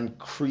and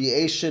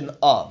creation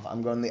of,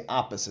 I'm going the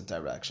opposite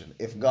direction.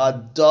 If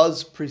God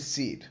does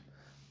precede,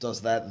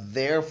 does that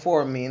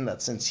therefore mean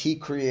that since he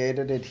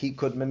created it, he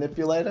could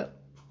manipulate it?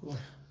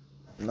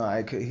 No,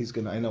 I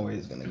know where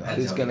he's gonna go.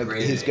 He's gonna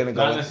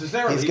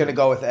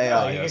go with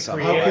AI or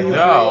something.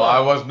 No, I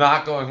was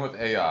not going with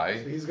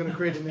AI. So he's going to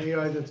create an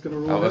AI that's going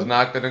to rule. I was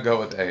not going to go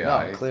with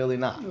AI. No, clearly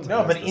not.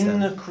 No, but in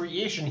the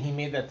creation, he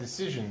made that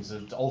decision, so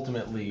it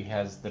ultimately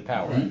has the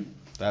power. Mm-hmm.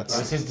 It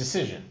was his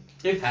decision.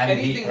 If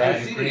anything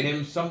preceded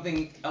him,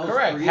 something else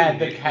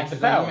created had the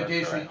it. power.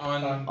 Limitation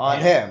on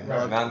him.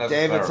 Right. Well,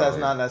 David says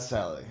not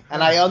necessarily,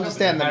 and I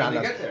understand that not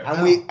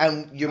necessarily.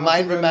 And you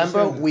might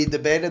remember we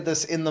debated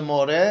this in the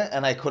More,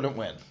 and I couldn't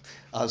win.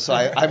 So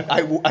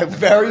I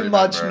very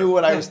much knew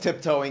what I was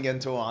tiptoeing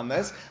into on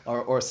this,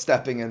 or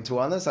stepping into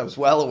on this. I was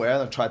well aware,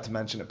 and I tried to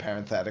mention it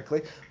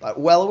parenthetically, but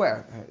well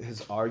aware.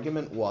 His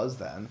argument was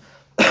then,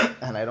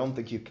 and I don't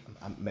think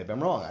maybe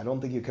I'm wrong, I don't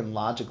think you can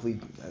logically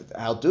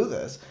outdo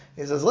this.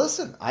 He says,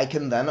 listen, I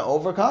can then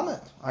overcome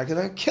it. I can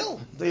then kill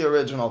the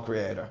original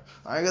creator.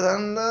 I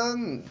can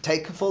then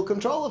take full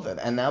control of it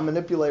and now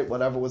manipulate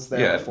whatever was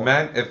there before.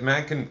 If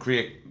man can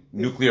create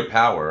nuclear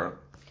power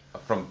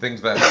from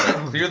things that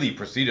clearly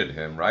preceded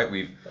him, right?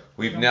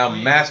 We've now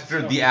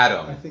mastered the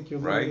atom. I think you're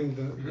right?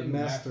 limiting the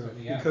master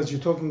because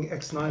you're talking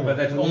ex nihilo. But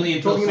that's only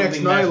until talking ex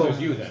nihilo.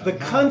 you then. The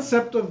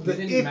concept of the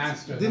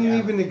didn't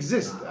even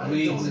exist.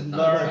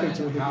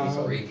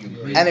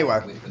 Anyway,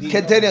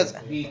 continues.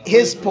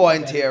 His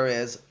point here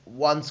is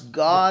once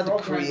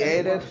God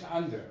created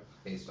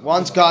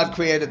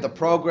the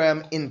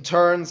program, in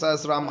turn,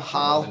 says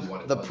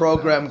Ramchal, the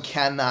program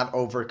cannot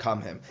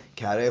overcome him.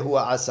 He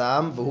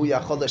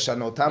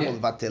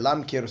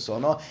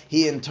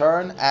in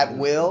turn, at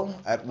will,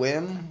 at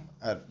whim,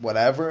 at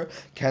whatever,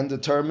 can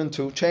determine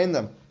to change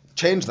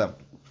them.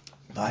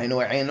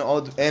 והיינו אין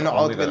עוד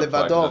Only that applies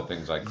בלבדו, to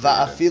things like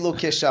ואפילו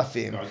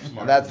כשפים. God's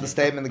smart. And that's the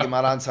statement in the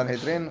Gemara in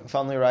Sanhedrin. If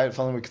only, right? If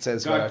only we could say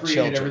this about God our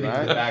created children,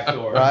 everything through the right? back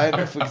door. Right?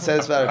 If we could say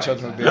this about our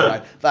children, it would be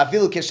right.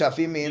 Vafilu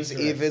keshafim means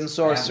even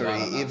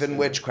sorcery, even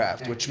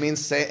witchcraft, which means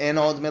say en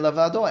od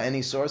milavado,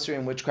 any sorcery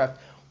and witchcraft.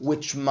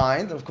 Which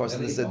mind? Of course,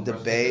 there's a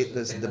debate.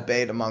 There's a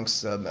debate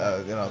amongst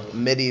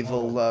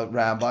medieval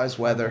rabbis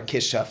whether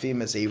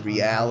kishafim is a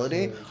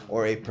reality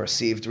or a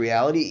perceived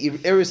reality.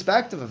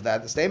 Irrespective of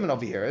that, the statement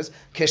over here is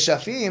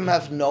kishafim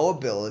have no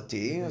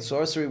ability.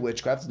 Sorcery,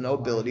 witchcraft, no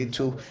ability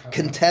to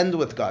contend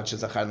with God.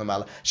 Shezachar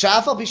l'mala.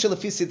 Sha'afal pi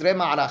shelefi sidrei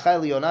ma'aracha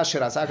eliyona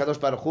sherasa Hakadosh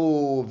Baruch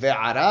Hu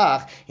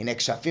ve'arach hine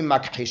kishafim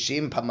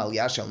makhishim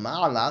pamalya shel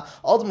ma'ala.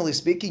 Ultimately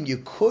speaking, you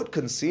could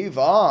conceive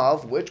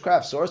of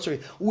witchcraft,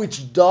 sorcery,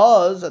 which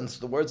does, and it's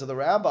the words of the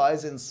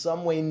rabbis, in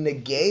some way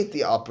negate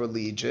the upper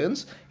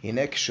legions.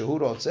 Hinek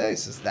Shehurot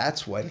says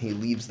that's when he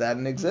leaves that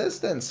in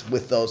existence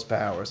with those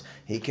powers.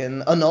 He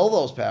can annul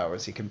those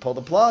powers. He can pull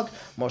the plug.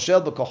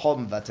 Moshel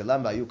b'kochom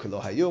v'atelam v'ayu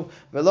k'lo hayu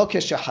v'lo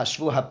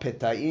keshehashvu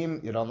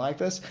hapetayim. You don't like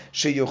this?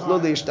 Sheyuchlu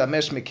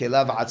leishtamesh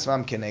mikelav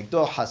atzmam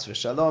kenegdo has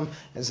v'shalom.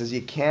 It says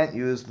you can't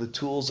use the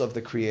tools of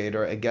the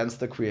Creator against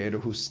the Creator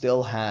who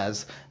still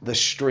has the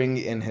string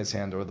in his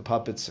hand, or the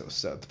puppet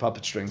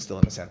string still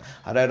in his hand.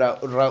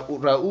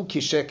 Ra'u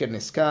kisheker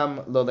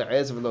niskam lo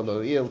le'ez v'lo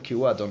lo'il ki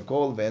hu adon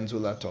kol ve'en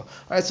zulat. All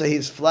right, so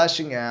he's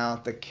fleshing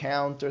out the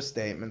counter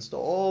statements to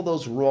all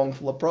those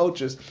wrongful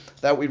approaches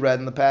that we read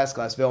in the past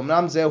class. He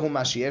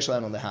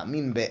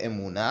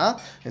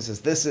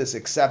says this is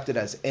accepted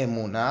as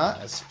emunah,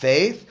 as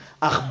faith.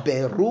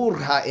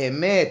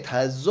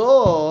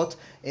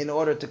 In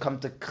order to come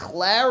to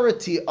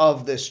clarity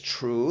of this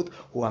truth,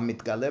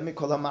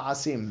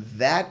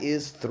 that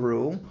is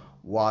through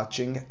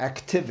watching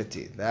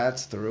activity.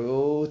 That's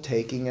through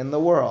taking in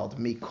the world.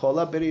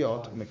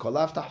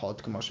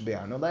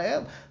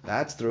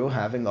 That's through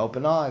having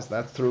open eyes.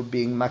 That's through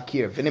being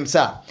makir.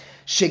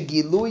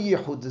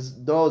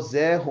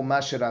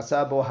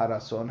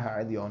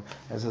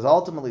 As is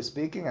ultimately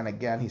speaking, and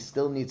again, he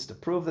still needs to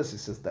prove this. He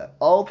says the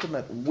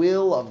ultimate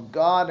will of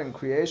God in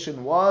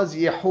creation was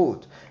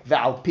Yehud.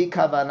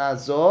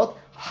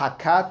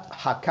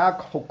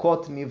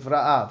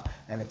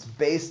 And it's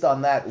based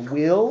on that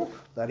will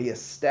that he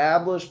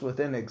established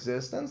within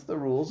existence, the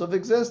rules of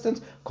existence.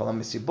 כל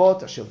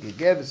המסיבות אשר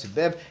גיגב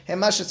וסיבב הם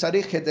מה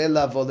שצריך כדי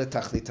לבוא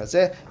לתכלית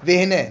הזה.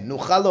 והנה,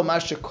 נוכל לומר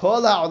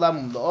שכל העולם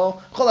ומלואו,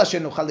 כל אשר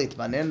נוכל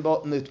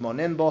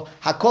להתבונן בו,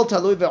 הכל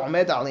תלוי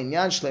ועומד על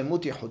עניין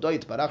שלמות ייחודו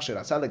יתברך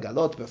שרצה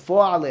לגלות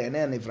בפועל לעיני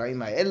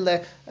הנבראים האלה.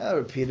 I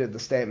repeated the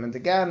statement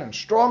again in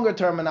stronger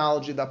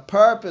terminology. The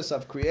purpose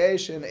of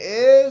creation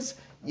is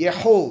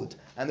Yehud,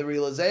 and the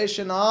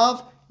realization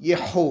of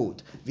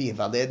Yehud.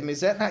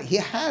 He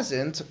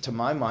hasn't, to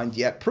my mind,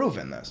 yet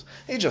proven this.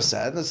 He just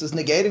said this is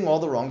negating all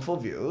the wrongful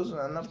views,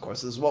 and of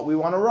course this is what we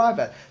want to arrive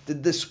at.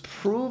 Did this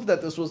prove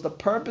that this was the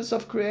purpose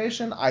of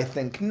creation? I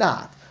think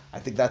not. I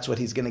think that's what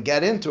he's going to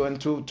get into in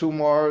two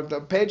more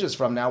pages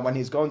from now when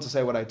he's going to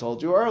say what I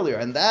told you earlier,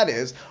 and that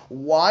is,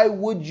 why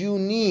would you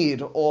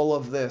need all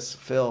of this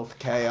filth,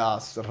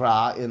 chaos,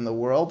 ra in the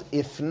world,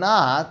 if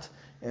not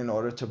in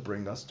order to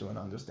bring us to an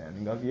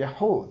understanding of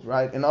Yehud,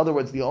 right? In other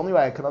words, the only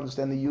way I could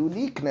understand the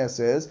uniqueness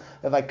is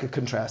if I could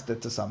contrast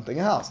it to something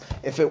else.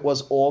 If it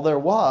was all there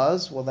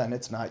was, well then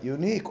it's not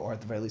unique, or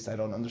at the very least I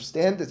don't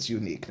understand its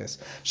uniqueness.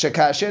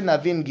 שכאשר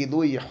נבין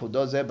גילוי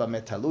ייחודו זה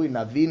במתלוי,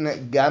 נבין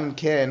גם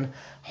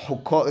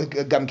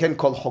כן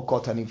כל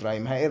חוקות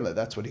הנבראים האלה.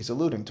 That's what he's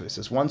alluding to. He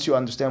says, once you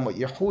understand what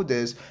Yehud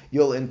is,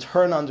 you'll in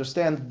turn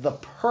understand the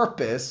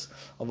purpose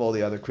of all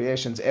the other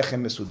creations. איך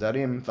הם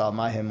מסודרים ועל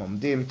מה הם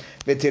עומדים.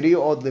 ותראי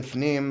עוד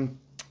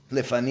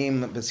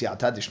לפנים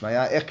בסייעתא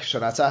דשמיא, איך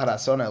כשרצה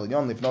הרצון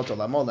העליון לבנות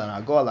עולמו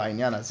להנהגו על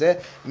העניין הזה,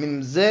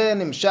 מזה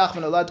נמשך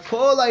ונולד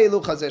כל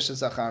ההילוך הזה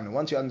שזכרנו.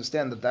 Once you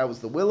understand that was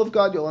the will of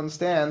God, you'll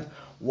understand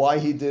why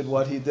he did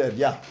what he did.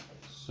 Yeah.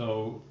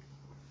 So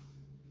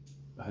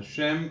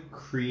Hashem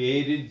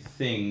created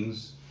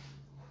things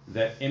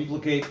that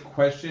implicate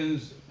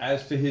questions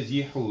as to his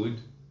Yehud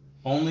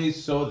only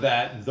so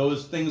that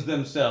those things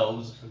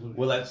themselves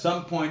will at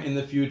some point in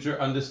the future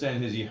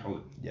understand his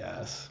Yehud.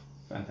 Yes.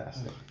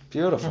 Fantastic.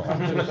 Beautiful.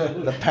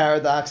 The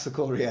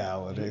paradoxical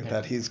reality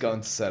that he's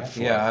going to set forth.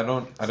 Yeah, I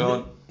don't.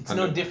 It's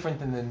no different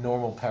than the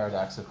normal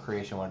paradox of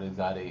creation. What did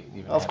God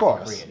even Of have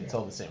course. to create? It's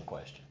all the same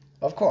question.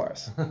 Of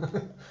course.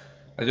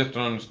 I just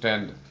don't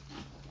understand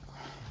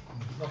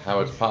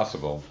how it's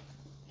possible.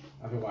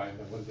 Otherwise,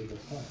 that wouldn't be the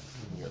point.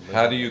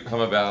 How do you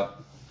come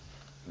about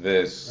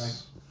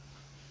this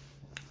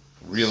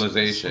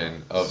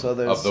realization of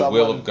the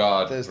will of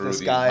God through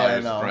the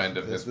highest friend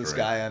of history? This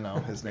guy I know.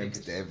 His name's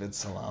David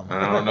Salama.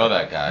 I don't know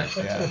that guy.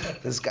 Yeah,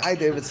 this guy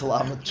David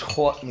Salama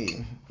taught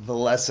me the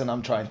lesson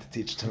I'm trying to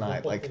teach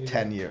tonight, like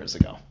 10 years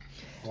ago.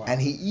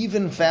 And he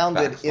even found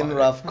it in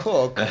Rav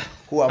Kook,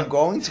 who I'm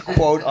going to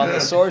quote on the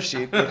source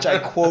sheet, which I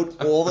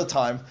quote all the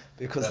time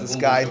because this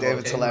guy,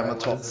 David Salama,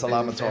 told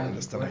me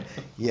this to me.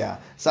 Yeah.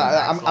 So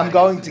I'm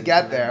going to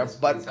get there,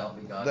 but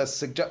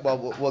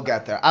we'll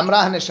get there.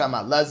 אמרה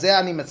הנשמה, לזה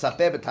אני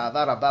מצפה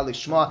בתאווה רבה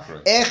לשמוע,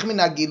 איך מן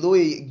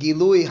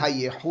הגילוי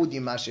הייחוד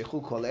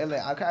יימשכו כל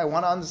אלה. Okay, I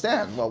want to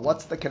understand, well,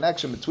 what's the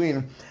connection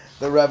between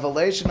the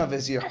revelation of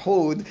his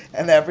Yehud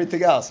and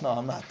everything else? No,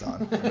 I'm not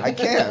done. I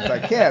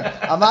can't.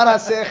 אמר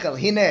השכל,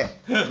 הנה,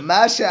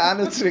 מה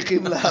שאנו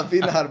צריכים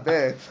להבין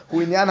הרבה,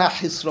 הוא עניין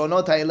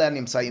החסרונות האלה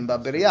הנמצאים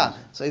בבריאה.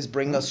 So he's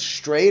bringing us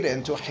straight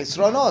into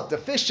חסרונות,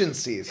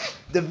 deficiencies,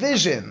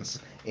 divisions.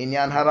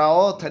 עניין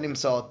הרעות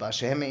הנמצאות בה,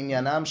 שהם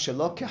עניינם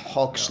שלא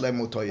כחוק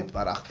שלמותו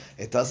יתברך.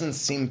 It doesn't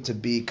seem to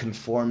be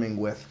conforming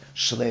with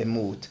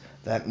שלמות,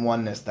 that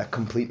oneness, that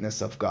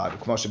completeness of God.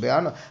 כמו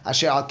שביארנו,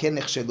 אשר על כן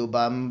נכשלו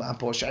בם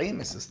הפושעים.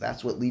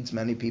 That's what leads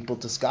many people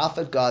to scoff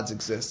at God's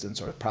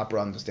existence or proper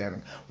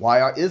understanding.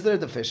 Is there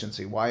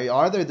deficiency? Why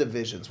are there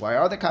divisions? Why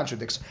are there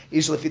contradictions?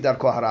 איש לפי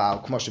דרכו הרעה,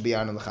 כמו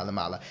שביארנו לך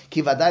למעלה.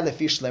 כי ודאי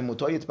לפי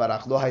שלמותו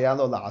יתברך, לא היה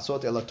לו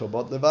לעשות אלא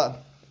טובות לבד.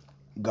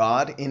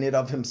 God, in and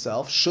of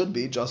himself, should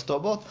be just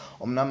tobot.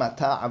 Omnam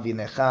ata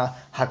avinecha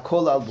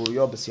hakol al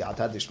burio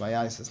b'siyata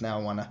dishmaya. He says, now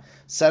I want to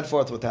set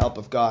forth with the help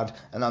of God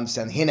and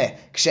understand. Hine,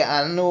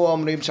 kshe'anu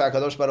omrim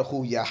sha'akadosh baruch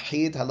hu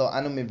yachid, halo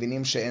anu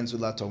mivinim she'en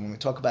zulato. When we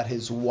talk about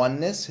his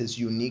oneness, his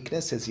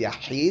uniqueness, his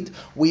yachid,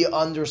 we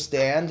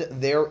understand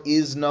there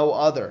is no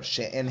other.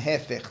 She'en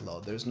hefech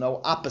lo, there's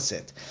no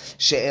opposite.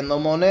 She'en lo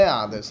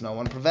monea, there's no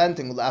one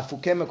preventing.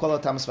 La'afukem ekol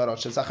otam svarot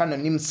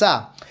she'zacharnu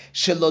nimsa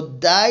shelo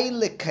dai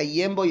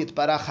lekayem bo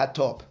yitbarach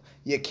hatob.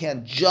 You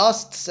can't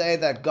just say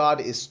that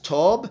God is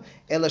Tob,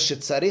 ela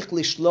shetzarich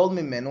lishlol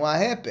mimenu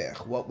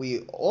hahepech. What we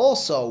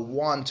also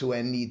want to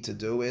and need to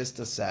do is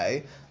to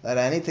say that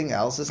anything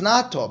else is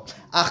not Tob.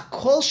 Ach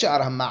kol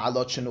she'ar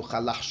ha'ma'alot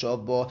shenuchal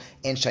lachshov bo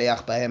en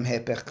shayach bahem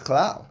hepech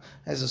klal.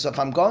 So if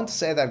I'm going to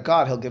say that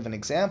God, he'll give an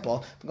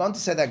example, if I'm going to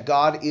say that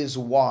God is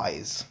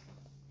wise,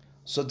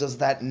 so does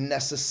that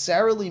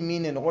necessarily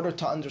mean in order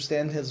to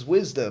understand his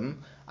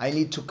wisdom, I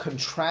need to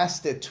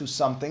contrast it to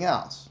something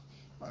else?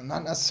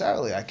 Not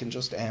necessarily. I can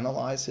just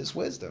analyze his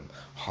wisdom.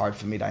 Hard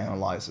for me to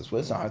analyze his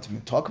wisdom, hard for me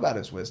to talk about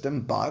his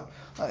wisdom, but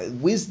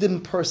wisdom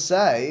per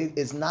se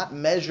is not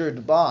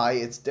measured by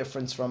its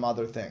difference from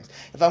other things.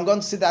 If I'm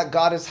going to say that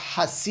God is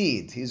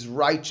Hasid, he's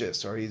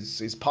righteous or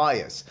he's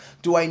pious,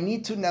 do I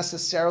need to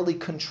necessarily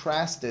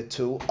contrast it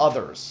to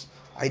others?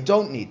 I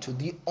don't need to.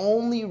 The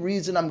only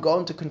reason I'm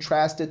going to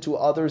contrast it to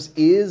others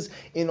is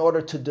in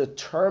order to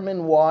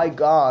determine why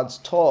God's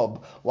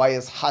Tob, why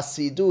his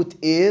Hasidut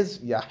is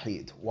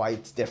Yahid, why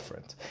it's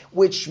different.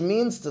 Which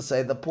means to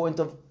say the point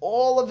of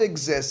all of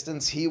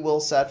existence he will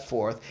set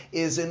forth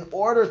is in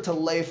order to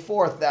lay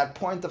forth that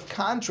point of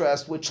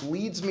contrast which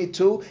leads me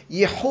to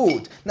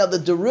Yehud. Now the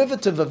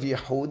derivative of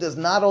Yehud is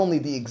not only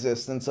the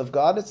existence of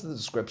God, it's the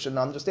description and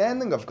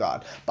understanding of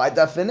God. By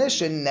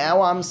definition,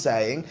 now I'm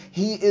saying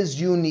he is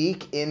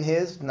unique in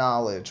his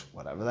knowledge,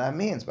 whatever that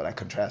means, but I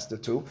contrast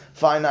it to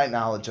finite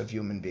knowledge of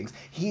human beings.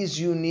 He's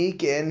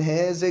unique in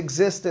his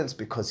existence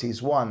because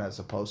he's one, as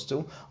opposed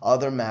to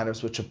other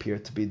matters which appear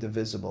to be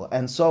divisible,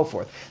 and so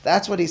forth.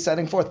 That's what he's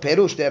setting forth.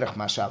 Perush derech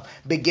mashal.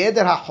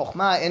 Begeder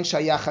ha-chokhmah en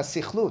shayach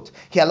ha-sichlut.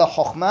 Ki ala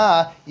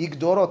chokhmah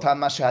yigdor ota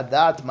ma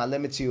shehadat male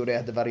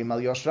mitziyurei hadavarim al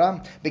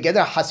yoshram.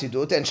 Begeder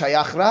ha-hasidut en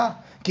shayach ra.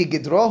 Ki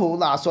gidrohu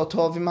la'asot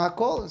tov im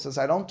hakol. It says,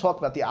 I don't talk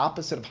about the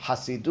opposite of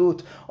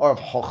hasidut or of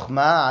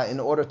chokhmah in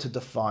order to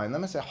define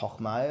them. I say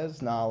chokhmah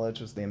is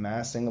knowledge, is the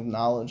amassing of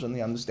knowledge and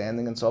the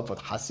understanding and so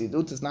forth.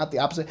 Hasidut is not the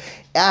opposite.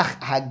 Ach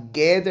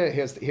hageder,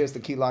 here's the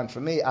key line for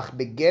me. Ach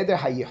begeder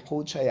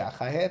hayechud shayach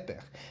hahepech.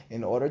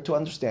 In order to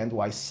understand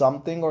why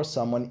something or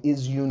someone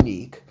is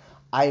unique,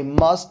 I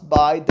must,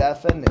 by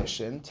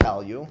definition,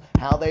 tell you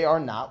how they are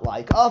not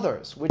like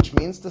others, which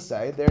means to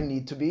say there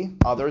need to be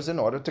others in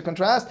order to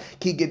contrast.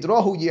 Ki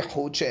gidrohu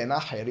yichud she'ena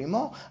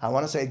herimo. I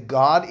want to say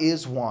God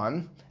is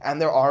one, and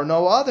there are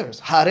no others.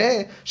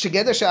 Hare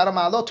shegeder she'ar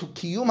ma'alot hu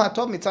kiyum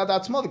hatov mitzad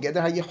atzmo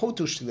v'geder hayichud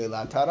hu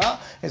shlilat hara.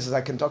 He says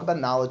I can talk about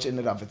knowledge in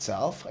and of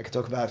itself. I can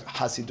talk about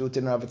hasidut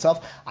in and of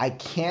itself. I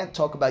can't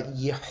talk about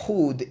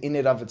yichud in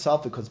and of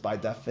itself because by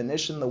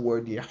definition the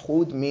word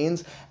yichud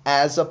means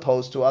as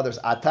opposed to others.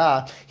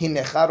 Ata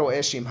hinecha ro'eh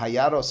shim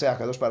haya roseh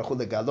hakadosh baruch hu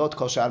legalot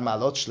kol she'ar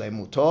ma'alot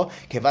shleimuto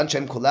kevan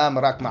she'em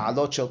kulam rak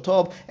ma'alot shel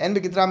tov en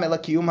begidram ela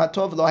kiyum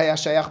hatov lo haya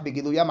shayach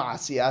begiluyam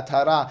asiyat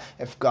hara.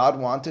 If God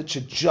wanted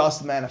to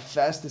just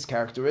manifest his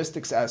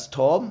characteristics as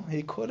Tob,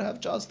 he could have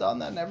just done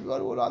that and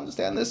everybody would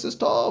understand this is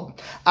Tob.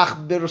 Ach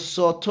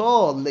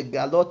birsoto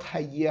legalot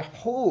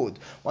hayehud.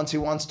 Once he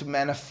wants to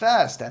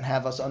manifest and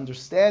have us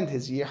understand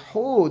his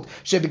yehud,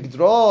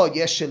 shebigdro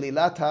yesh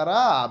shelilat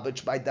hara,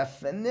 which by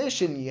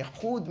definition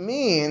yehud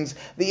means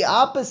the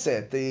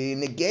opposite, the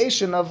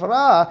negation of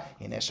ra.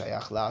 Hine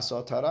shayach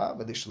la'asot hara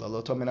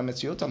v'lishlaloto min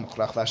ha'metziut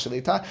ha'mukhrach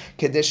v'hashelita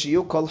kedei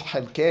shiyu kol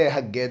chelkei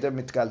hageder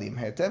mitgalim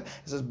hetev. It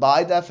says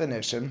by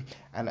definition,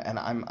 and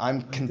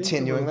I'm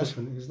continuing this.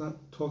 He's not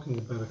talking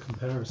about a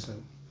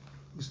comparison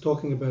he's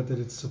talking about that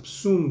it's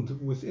subsumed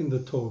within the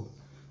Tov.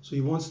 So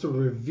he wants to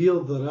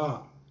reveal the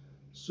Ra,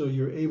 so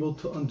you're able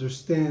to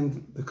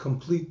understand the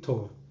complete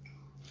Tov.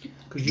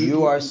 Because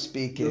You are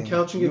speaking. You're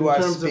couching it You in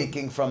are terms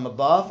speaking from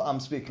above. I'm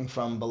speaking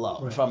from below,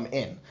 Right. from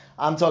in.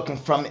 I'm talking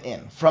from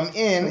in. From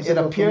in, of it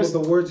appears. the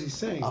words he's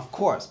saying. Of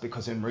course,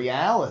 because in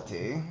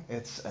reality,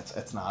 it's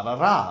not a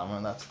ra. I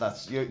mean,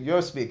 that's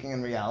you're speaking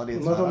in reality. I'm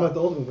It's not not talking a about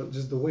the old one, but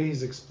just the way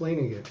he's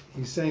explaining it.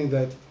 He's saying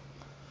that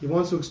he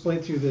wants to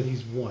explain to you that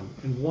he's one,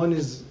 and one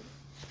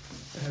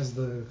has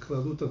the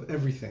klalut of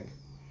everything.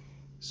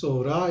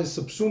 So Ra is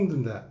subsumed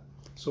in that.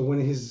 So when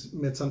he's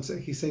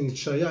saying it's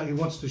shayach, he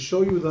wants to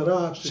show you the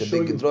Ra to show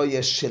you. שבגדרו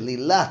יש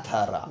שלילת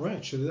הרע.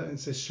 Right, it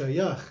says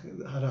shayach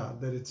hara,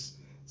 that it's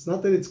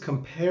not that it's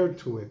compared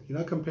to it. You're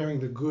not comparing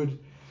the good.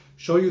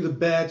 Show you the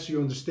bad so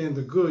you understand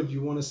the good.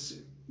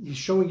 He's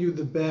showing you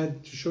the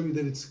bad to show you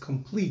that it's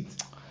complete.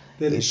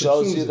 That He it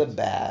shows subsumes you the it.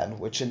 bad,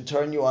 which in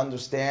turn you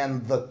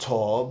understand the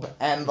Tob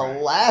and the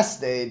last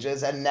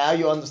stages, and now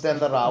you understand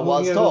the Ra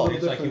was Yeah, Tob.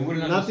 It's like you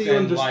wouldn't Not that you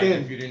understand light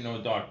understand. if you didn't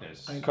know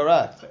darkness.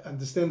 Correct. I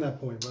understand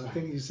that point, but I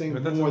think he's saying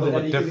But that's more a than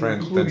little it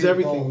different includes than-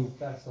 everything,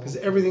 because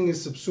everything is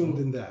subsumed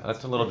in that.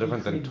 That's a little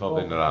different than Tov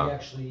and He Ra.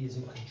 actually is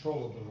in control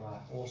of the Ra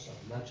also,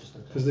 not just the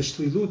Because the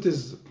shlilut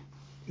is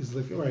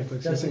like right,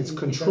 like you're saying, it's It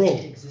control.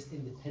 doesn't exist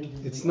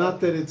independently It's of not it.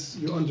 that it's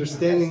you're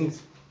understanding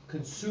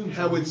Consumes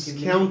how it, it's you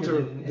can counter,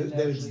 manipulate it and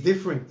that it's actually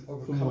different from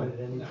overcome one. it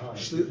at any time.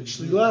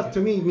 Shlilat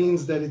to me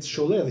means that it's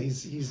sholel.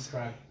 He's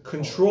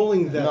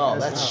controlling that. No,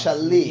 as that's well.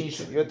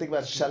 shalit. You're thinking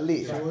about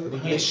shalit.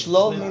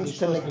 Lishlol means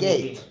to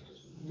negate.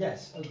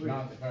 Yes, agreed.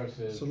 Not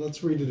versus So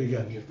let's read it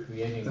again. you're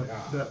creating God.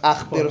 That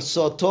Ach part.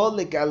 birsoto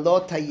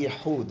legalot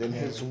hayihud, in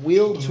his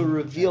will to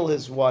reveal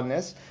his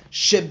oneness,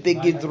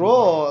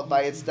 shebegidro,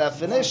 by its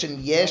definition,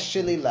 yesh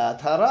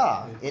shelilat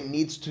hara. It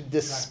needs to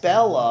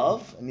dispel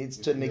of, it needs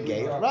to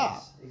negate ra.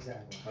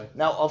 Exactly.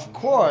 Now, of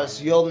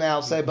course, you'll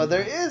now say, but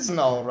there is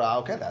no ra.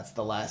 Okay, that's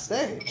the last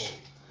stage.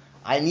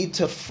 I need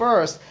to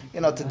first,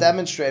 to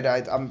demonstrate.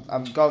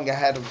 I'm going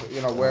ahead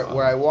of,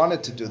 where I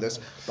wanted to do this.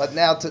 But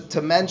now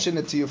to mention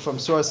it to you from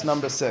source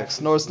number 6.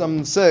 Source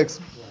number 6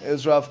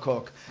 is Rav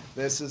Kook.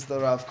 This is the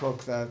Rav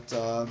Kook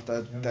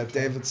that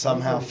David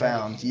somehow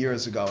found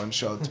years ago and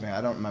showed to me.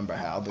 I don't remember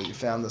how, but you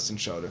found this and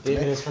showed it to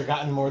David me. has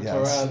forgotten more Yes,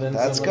 Torah than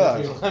that's some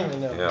other good. people I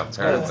know. Yeah, It's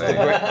the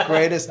apparently.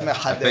 greatest I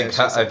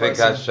mechadesh. think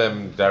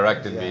Hashem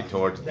directed me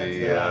towards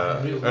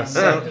the.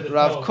 So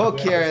Rav Kook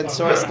here in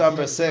source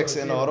number 6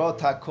 in Orot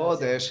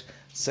HaKodesh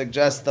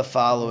suggests the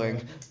following.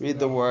 Read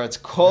the words.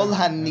 Kol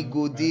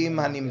hanigudim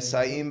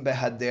hanimsaim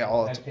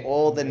behadeot.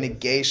 All the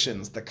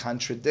negations, the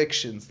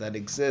contradictions that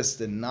exist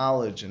in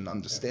knowledge and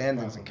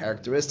understandings and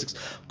characteristics.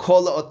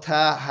 Kol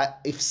ota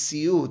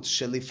ha'ifsiyut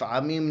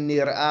shelif'amim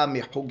nir'a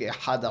mihug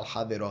echad al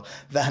haviro.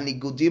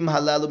 והניגודים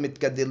הללו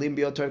מתגדלים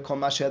ביותר כל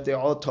מה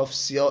שהדעות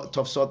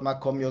תופסות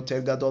מקום יותר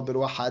גדול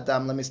ברוח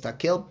האדם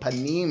למסתכל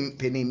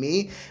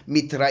פנימי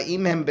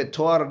מתראים הם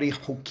בתור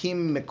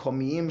ריחוקים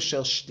מקומיים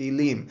של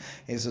שתילים.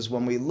 He says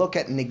when we look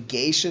at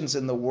negations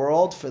in the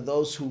world, for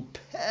those who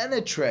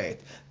penetrate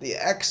the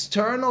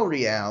external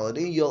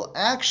reality, you'll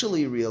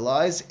actually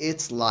realize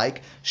it's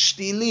like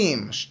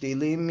shtilim.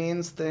 Shtilim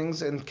means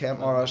things in Kem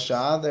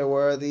Orasha. There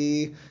were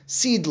the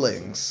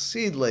seedlings.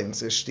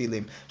 Seedlings is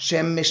shtilim.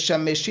 Shem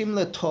mishameshim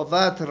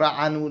letovat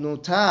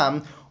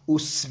ra'anunutam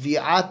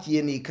usvi'at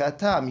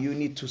yenikatam. You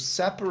need to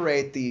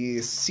separate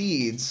the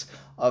seeds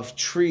of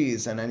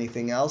trees and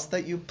anything else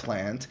that you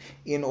plant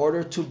in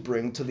order to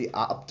bring to the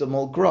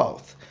optimal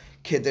growth.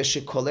 כדי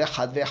שכל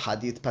אחד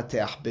ואחד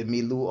יתפתח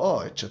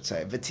במילואו, it should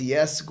say,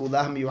 ותהיה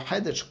סגולה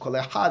מיוחדת שכל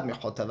אחד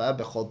מחוטביו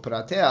בכל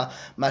פרטיה,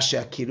 מה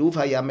שהקירוב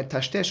היה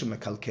מטשטש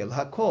ומקלקל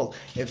הכל.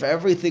 If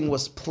everything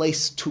was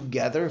placed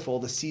together, if all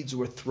the seeds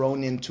were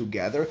thrown in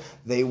together,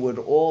 they would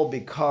all be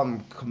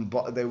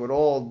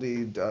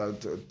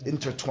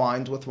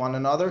intertwined with one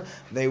another.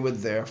 They would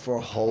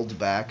therefore hold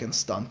back and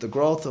stunt the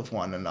growth of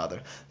one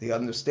another. The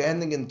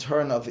understanding in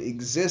turn of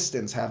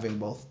existence, having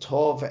both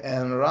Tov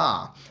and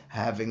Ra,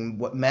 having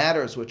what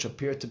matters which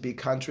appear to be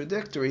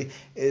contradictory,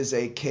 is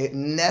a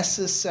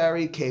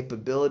necessary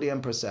capability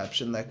and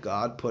perception that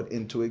God put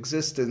into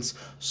existence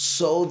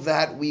so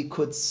that we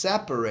could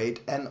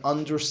separate and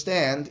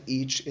understand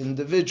each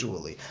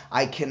individually.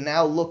 I can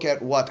now look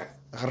at what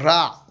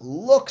Ra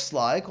looks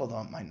like,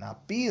 although it might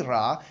not be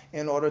Ra,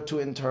 in order to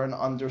in turn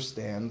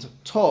understand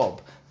Tov.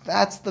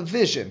 That's the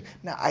vision.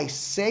 Now, I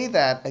say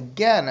that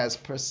again as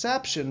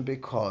perception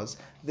because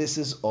this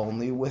is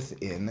only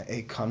within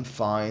a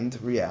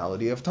confined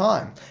reality of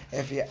time.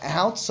 If you're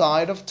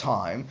outside of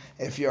time,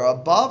 if you're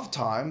above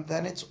time,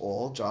 then it's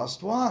all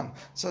just one.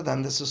 So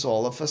then this is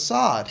all a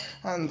facade.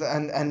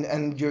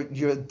 And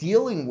you're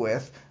dealing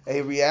with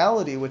a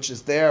reality which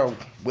is there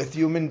with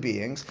human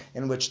beings,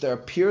 in which there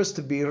appears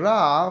to be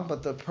Ra,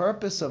 but the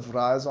purpose of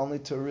Ra is only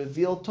to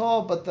reveal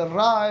Tov, but the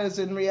Ra is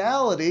in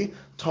reality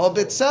Tov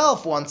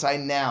itself, once I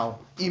now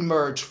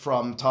emerge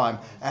from time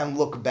and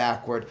look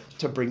backward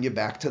to bring you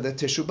back to the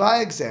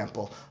Teshuvah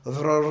example.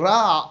 The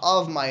Ra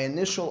of my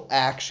initial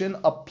action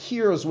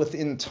appears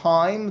within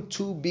time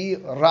to be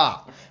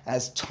Ra.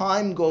 As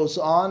time goes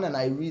on and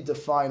I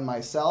redefine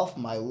myself,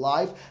 my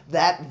life,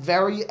 that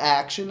very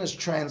action is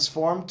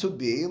transformed to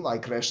be,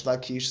 like Resh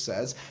Lakish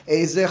says,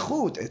 a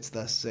Zechut. It's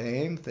the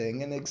same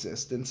thing in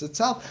existence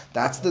itself.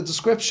 That's the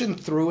description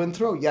through and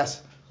through.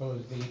 Yes? So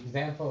the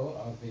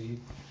example of the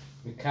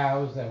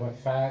cows that were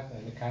fat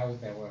and the cows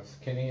that were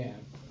skinny,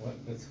 and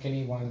the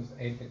skinny ones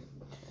ate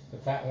the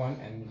fat one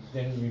and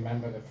didn't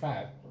remember the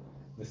fat,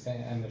 the same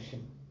and the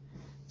sheep.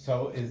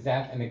 So is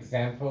that an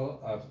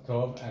example of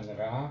Tov and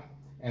Ra,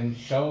 and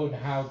showed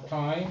how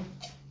time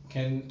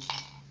can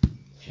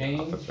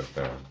change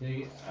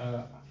the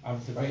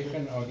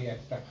observation or the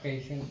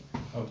expectation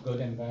of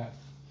good and bad?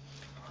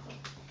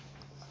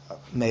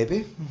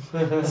 Maybe.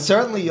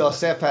 Certainly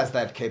Yosef has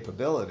that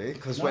capability,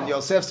 because when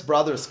Yosef's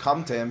brothers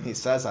come to him, he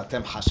says,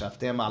 Atem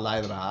hashavtem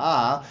alay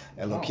ra'a,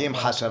 Elokim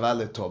hashava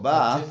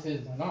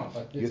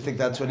letova. You think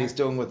that's what he's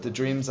doing with the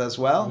dreams as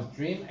well? The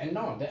dream, and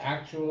no, the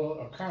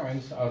actual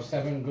occurrence of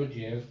 7 good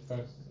years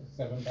versus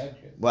 7 bad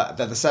years. Well,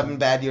 that the 7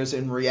 bad years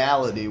in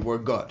reality were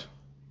good.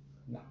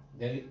 No,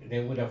 they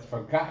would have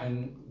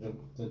forgotten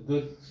the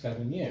good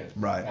 7 years.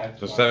 Right.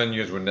 So 7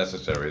 years were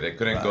necessary. They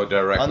couldn't go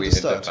directly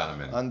into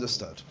famine.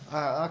 Understood.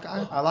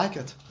 I like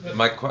it. It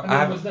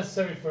was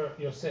necessary for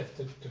Yosef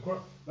to grow.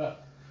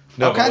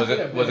 No, Okay.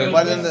 but was It it?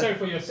 was necessary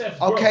for Yosef to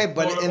grow. Okay,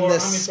 but in or the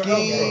Am Yisrael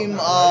scheme grow.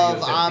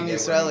 of Am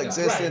Yisrael Right,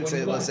 existence,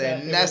 when it you was look a at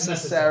it, it was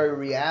necessary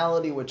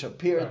reality which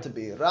appeared to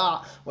be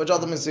Ra, which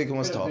ultimately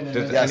was told.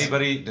 Does Yes.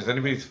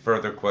 anybody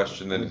further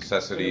question the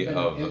necessity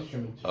of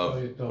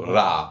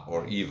Ra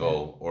or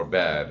evil or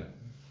bad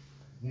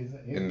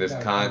in this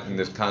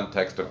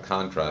context of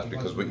contrast?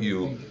 Because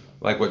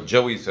what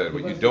Joey said,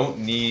 what you don't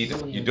need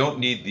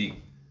the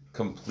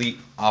complete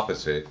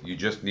opposite. You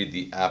just need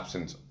the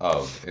absence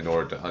of in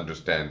order to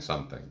understand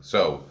something.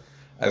 So,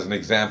 as an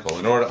example,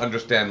 in order to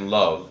understand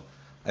love,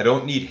 I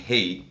don't need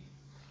hate.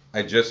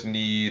 I just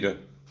need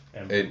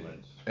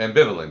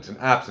ambivalence, an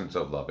absence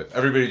of love. If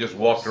everybody just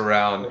walked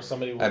around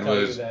and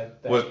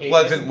was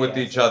pleasant with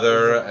each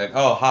other and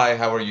hi,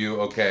 how are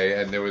you?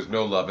 Okay, and there was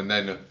no love, and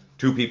then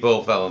 2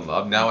 people fell in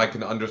love. Now I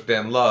can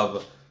understand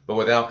love, but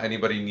without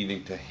anybody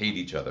needing to hate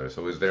each other.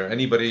 So is there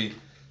anybody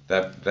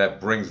that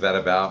brings that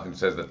about and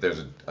says that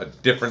there's a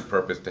different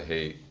purpose to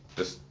hate,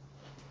 this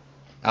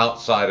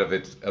outside of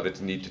its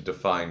need to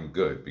define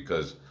good?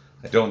 Because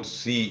I don't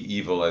see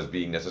evil as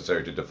being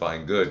necessary to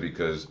define good,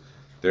 because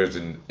there's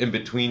an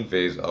in-between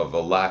phase of a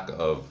lack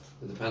of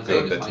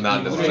good that's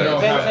not necessary.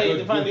 Depends how you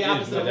define the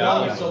opposite of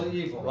love.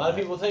 A lot of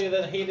people tell you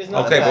that hate is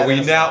not. Okay, but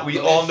we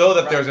all know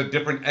that there's a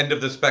different end of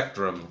the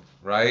spectrum,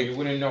 right? You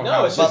wouldn't know No,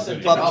 how. it's just a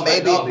But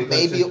different.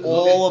 maybe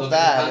all of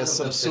that is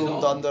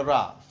subsumed under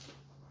Ra.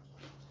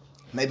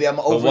 Maybe I'm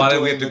But overdoing why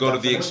do we have to the go to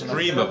the definition of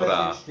extreme Ra. of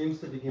Ra?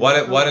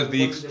 Why does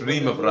the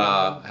extreme of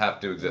Ra have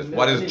to exist?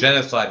 Why does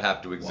genocide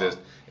have to exist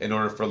in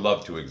order for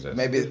love to exist?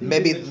 Maybe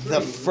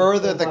the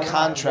further the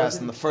contrast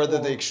and the further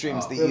the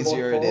extremes, the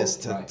easier it is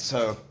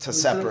to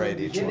separate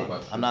each one.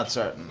 I'm not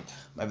certain.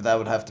 Maybe that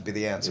would have to be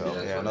the answer.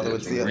 Yeah, in other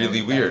words, It's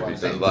really weird,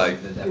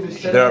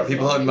 because there are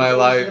people in my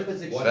life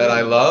that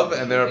I love,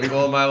 and there are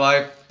people in my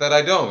life that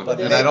I don't,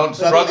 and I don't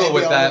struggle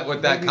with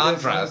that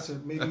contrast.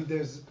 Maybe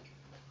there's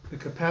the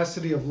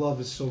capacity of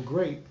love is so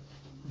great,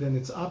 then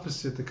its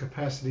opposite, the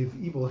capacity of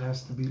evil,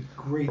 has to be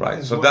great. Right.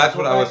 as So well. that's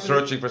what I was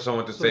searching for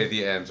someone to say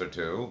the answer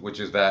to, which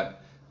is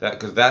that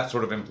because that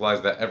sort of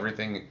implies that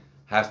everything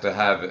has to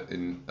have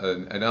an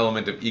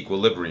element of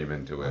equilibrium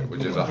into it,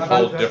 which is a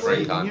whole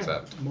different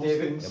concept.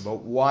 Yeah,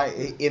 but why,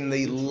 in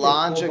the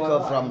logic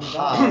of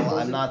Ramchal,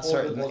 I'm not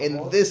certain.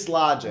 In this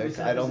logic,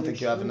 I don't think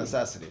you have a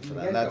necessity for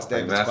that. That's I'm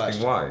David's asking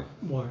question. why.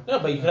 Why? No,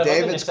 but you could have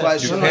David's other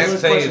necessities. You question- can't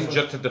say it's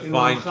just to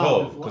define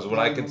Tov, because what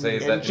I can say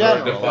is In that in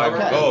order to general, define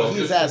okay. Tov,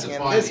 He's asking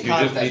in this you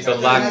just need context. the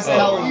lack He's of.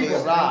 telling me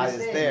Ra is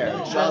there,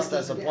 just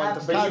as a point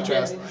of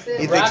contrast.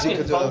 He Ra thinks you can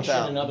could do it function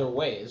in without. other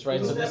ways,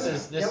 right? So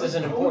this is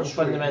an important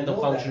fundamental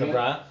function of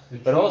Ra,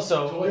 but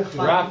also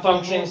Ra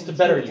functions to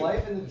better you,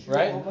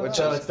 right?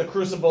 So it's the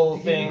crucible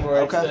thing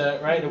where it's Okay. the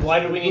right. Why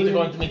do we need to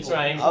go into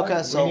Mitzrayim?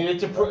 Okay, so we needed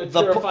to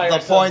the purify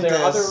ourselves. point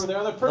There are is,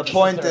 other the purposes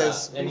point to Ra,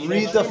 is, and you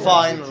mentioned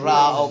redefine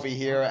Ra over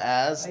here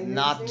as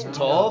not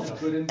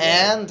Tov,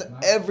 and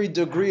every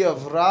degree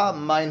of Ra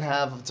might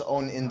have its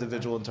own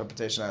individual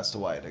interpretation as to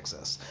why it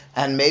exists.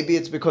 And maybe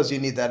it's because you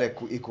need that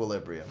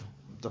equilibrium,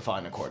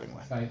 define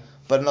accordingly.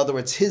 But in other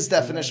words, his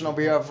definition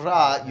over here of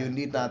Ra, you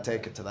need not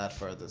take it to that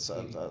further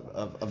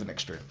of an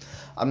extreme.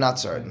 I'm not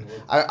certain.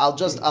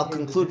 I'll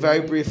conclude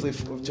very briefly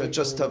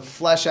to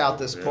flesh out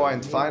this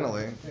point.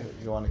 Finally,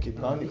 you want to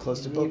keep going? You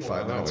closed your book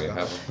 5 minutes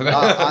ago.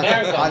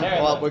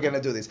 Well, we're going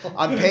to do these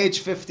on page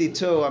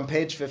 52. On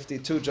page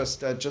 52,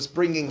 just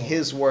bringing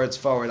his words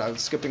forward. I'm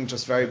skipping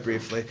just very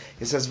briefly.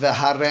 He says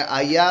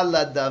 "V'hare'aya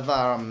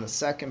ladavar." I'm in the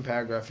second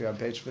paragraph here on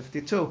page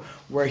 52,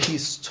 where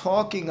he's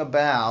talking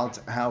about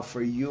how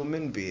for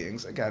human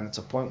beings, again, it's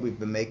a point we've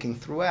been making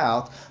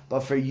throughout,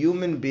 but for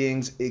human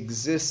beings,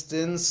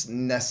 existence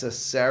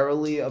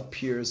necessarily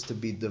appears to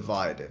be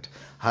divided.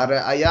 He says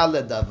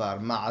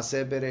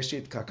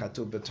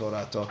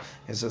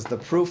the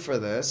proof for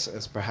this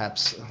is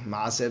perhaps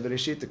Ma'aseh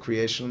Bereshit, the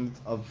creation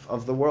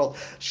of the world.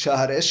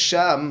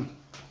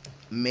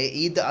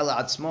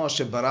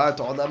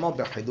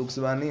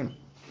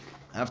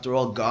 After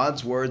all,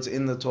 God's words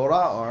in the Torah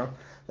are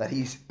that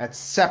He's at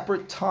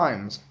separate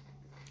times,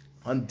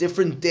 on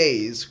different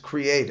days,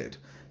 created.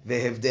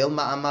 Vehevdel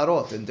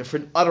ma'amarot, in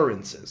different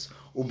utterances.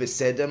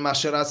 Ubeseder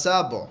masher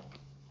asabo,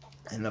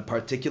 in a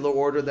particular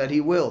order that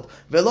He willed.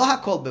 Velo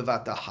hakol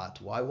bevat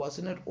ahat. Why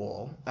wasn't it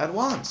all at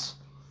once?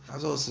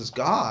 As well, this is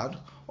God.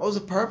 What was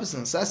the purpose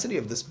and necessity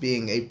of this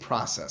being a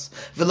process?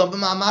 He says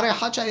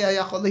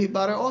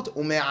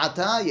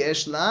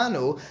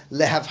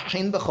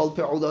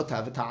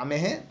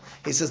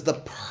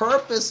the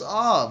purpose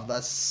of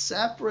the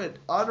separate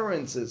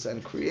utterances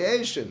and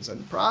creations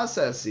and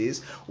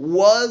processes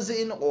was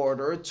in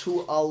order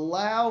to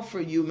allow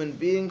for human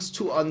beings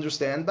to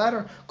understand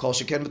better.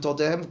 The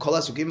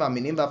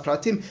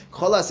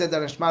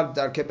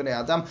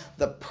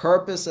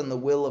purpose and the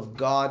will of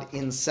God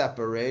in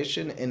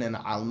separation, in an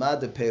alma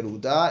de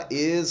peruda,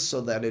 is so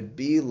that it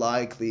be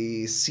like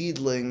the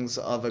seedlings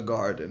of a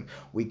garden.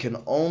 We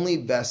can only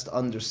best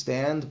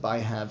understand by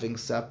having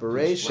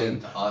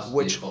separation,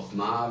 which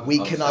we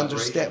can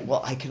understand.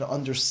 Well, I can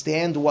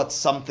understand what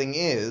something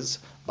is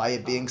by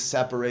it being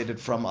separated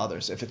from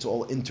others. If it's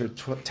all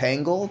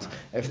intertangled,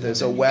 if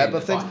there's a web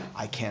of things,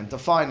 I can't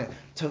define it.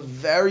 To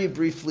very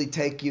briefly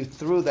take you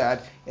through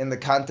that in the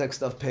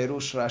context of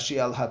Perush Rashi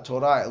al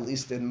HaTorah, at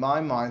least in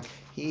my mind,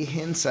 he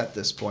hints at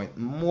this point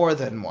more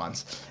than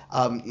once.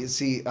 You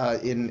see,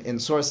 in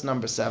source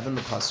number 7,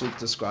 the pasuk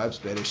describes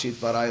Bereshit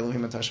bara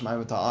Elohim et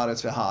hashamayim et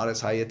haaretz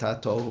v'haaretz hayeta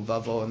tohu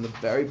vavo. And the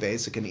very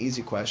basic and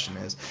easy question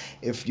is,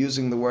 if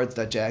using the words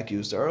that Jack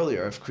used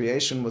earlier, if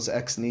creation was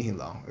ex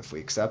nihilo, if we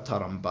accept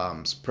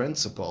Harambam's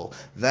principle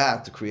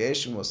that the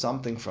creation was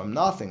something from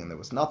nothing and there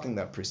was nothing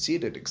that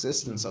preceded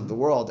existence of the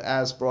world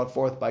as brought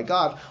forth by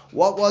God,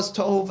 what was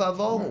tohu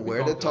vavo?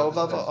 Where did tohu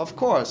vavo? Of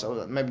course,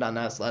 maybe not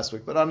last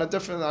week, but on a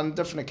different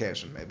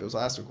occasion, maybe it was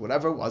last week,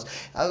 whatever it was,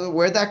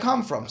 where'd that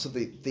come from? So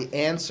the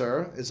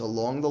answer is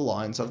along the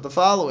lines of the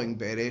following.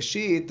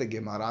 Bereshit, the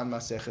Gemara in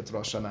Masechet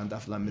Rosh Hashanah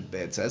Daf Lamed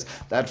Bet says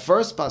that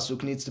first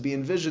pasuk needs to be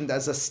envisioned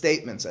as a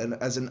statement and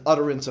as an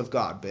utterance of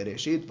God.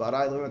 Bereshit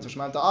bara Elohim et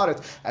hashamayim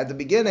va'aretz. At the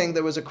beginning,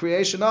 there was a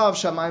creation of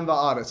shamayim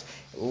va'aretz.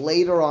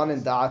 Later on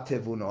in Da'at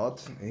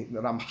Tevunot,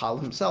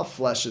 Ramchal himself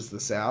fleshes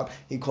this out.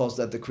 He calls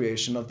that the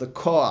creation of the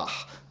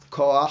koach.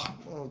 Koach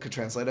could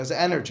translate as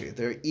energy.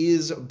 There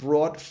is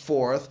brought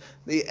forth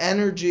the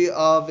energy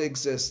of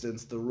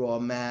existence, the raw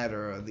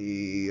matter,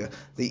 the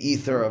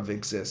ether of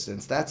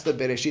existence. That's the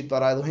Bereshit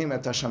bara Elohim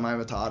et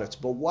hashamayim et haaretz.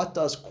 But what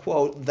does,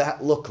 quote,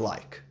 that look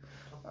like?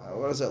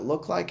 What does it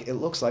look like? It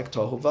looks like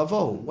tohu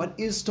vavo. What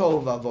is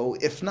tohu vavo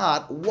if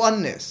not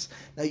oneness?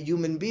 Now,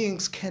 human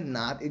beings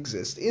cannot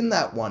exist in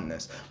that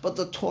oneness. But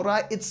the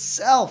Torah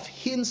itself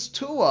hints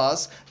to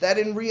us that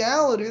in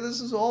reality,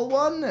 this is all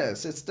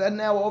oneness. It's then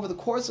now over the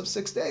course of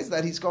 6 days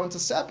that He's going to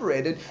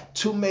separate it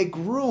to make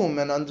room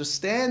and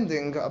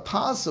understanding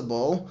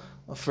possible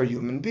for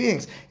human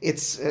beings.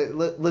 It's,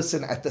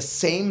 listen, at the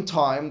same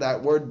time,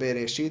 that word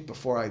Bereshit,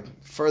 before I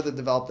further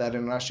develop that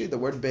in Rashi, the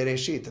word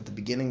Bereshit, at the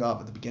beginning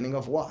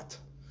of what?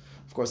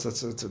 Of course,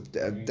 that's the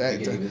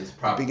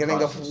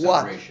beginning of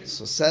what?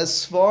 So says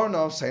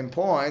Sforno, same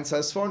point,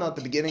 says Sforno at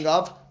the beginning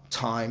of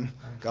time.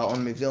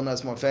 Gaon Mivilna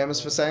is more famous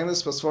for saying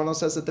this, but Sforno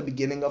says at the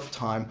beginning of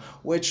time,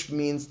 which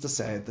means to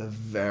say at the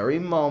very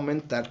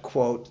moment that,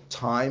 quote,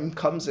 time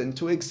comes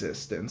into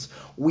existence,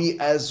 we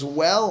as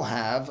well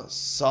have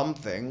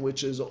something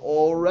which is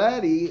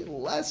already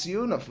less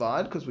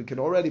unified, because we can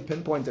already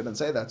pinpoint it and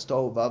say that's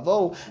tohu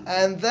vavo,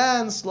 and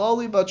then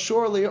slowly but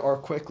surely, or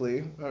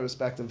quickly,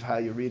 irrespective of how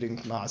you're reading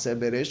Maaseh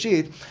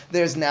Bereshit,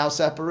 there's now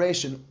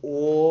separation,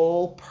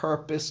 all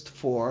purposed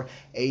for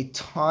a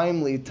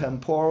timely,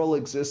 temporal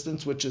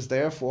existence, which is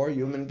there for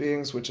human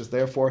beings, which is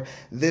therefore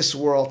this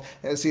world.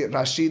 See,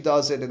 Rashi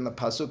does it in the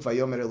pasuk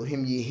Vayomer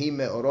Elohim Yihi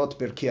me'orot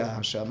birkiah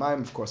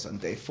hashamayim. Of course, on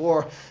day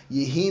 4,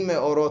 Yihi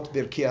me'orot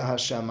birkiah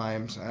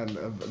hashamayim, and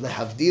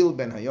lehavdil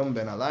ben hayom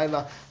ben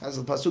alayla. As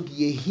the pasuk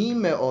Yihi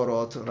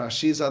me'orot,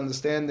 Rashi's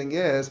understanding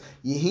is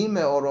Yihi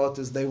me'orot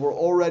is they were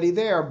already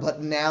there,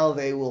 but now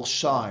they will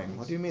shine.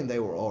 What do you mean they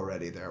were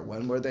already there?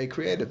 When were they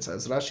created?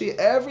 Says Rashi,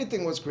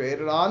 everything was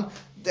created on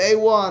day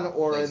 1,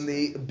 or in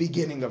the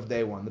beginning of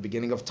day 1, the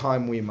beginning of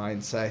time, we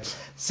might say.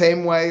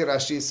 Same way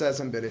Rashi says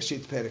in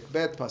Bereshit Perek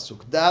Bet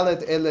Pasuk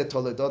Dalet Ele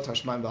Toledot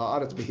Hashmayim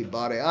Va'aretz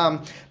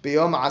Behibaream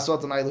Biyom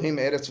Asot Elohim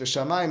Eretz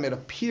V'Shamayim. It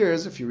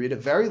appears, if you read it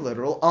very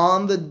literal,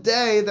 on the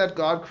day that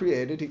God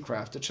created, He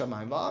crafted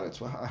Shamayim Va'aretz.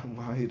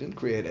 Well, He didn't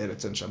create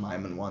Eretz and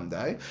Shamayim in one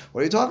day.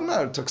 What are you talking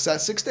about? It took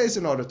 6 days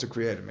in order to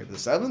create it. Maybe the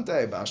 7th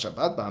day,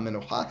 Ba'Shabbat,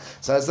 Ba'Menucha.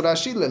 Says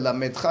Rashi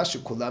Lelamedcha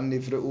Shekulam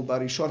Nivreu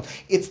Barishon.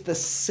 It's the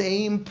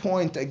same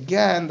point point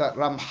again that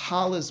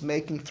Ramchal is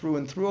making through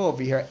and through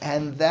over here,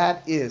 and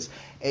that is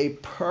a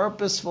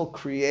purposeful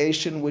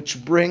creation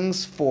which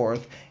brings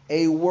forth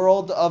a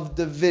world of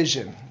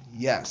division.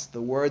 Yes,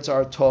 the words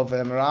are tov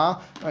and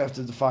ra. I have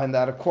to define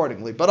that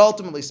accordingly. But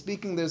ultimately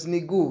speaking, there's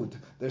nigud,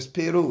 there's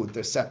pirud,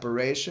 there's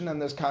separation,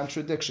 and there's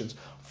contradictions.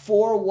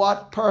 For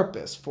what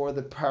purpose? For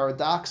the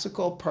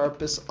paradoxical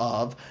purpose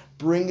of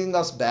bringing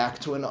us back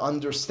to an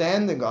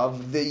understanding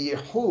of the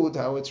Yehud,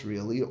 how it's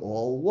really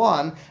all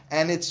one,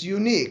 and it's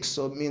unique.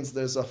 So it means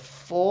there's a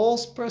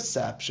false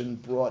perception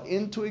brought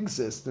into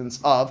existence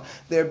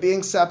of there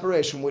being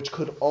separation, which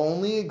could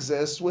only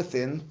exist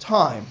within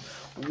time.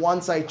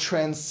 Once I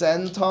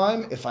transcend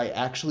time, if I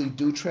actually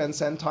do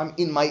transcend time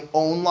in my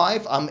own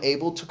life, I'm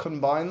able to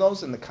combine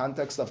those in the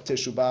context of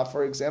Teshuvah,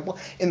 for example.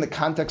 In the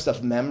context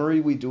of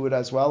memory, we do it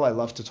as well. I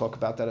love to talk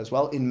about that as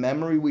well. In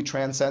memory, we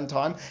transcend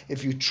time.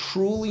 If you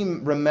truly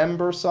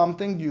remember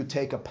something, you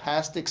take a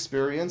past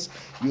experience,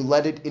 you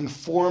let it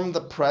inform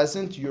the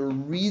present, you're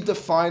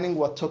redefining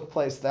what took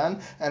place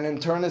then, and in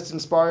turn, it's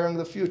inspiring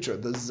the future.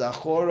 The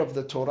Zachor of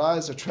the Torah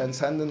is a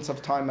transcendence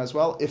of time as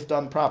well, if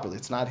done properly.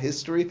 It's not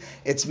history,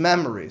 it's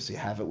memories. You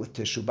have it with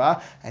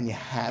Teshuvah, and you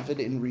have it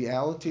in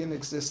reality and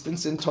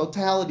existence in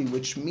totality,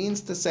 which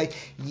means to say,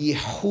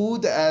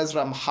 Yehud, as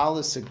Ramchal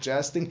is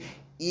suggesting,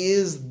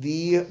 is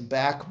the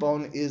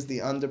backbone, is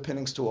the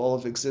underpinnings to all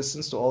of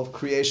existence, to all of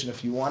creation.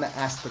 If you want to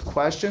ask the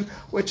question,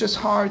 which is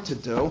hard to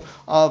do,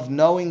 of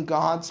knowing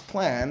God's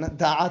plan,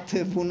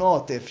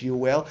 da'ativunot, if you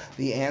will,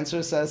 the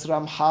answer, says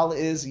Ramchal,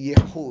 is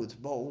Yehud.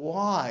 But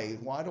why?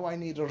 Why do I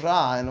need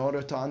Ra in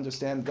order to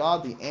understand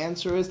God? The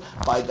answer is,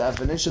 by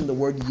definition, the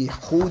word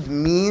Yehud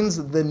means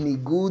the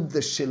nigud, the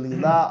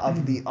shilila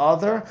of the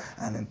other,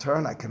 and in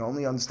turn, I can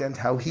only understand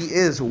how he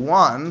is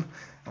one.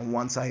 And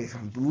once I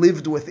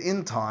lived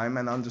within time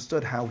and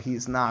understood how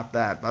he's not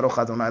that. Baruch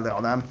Adonai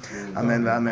le'olam. Amen.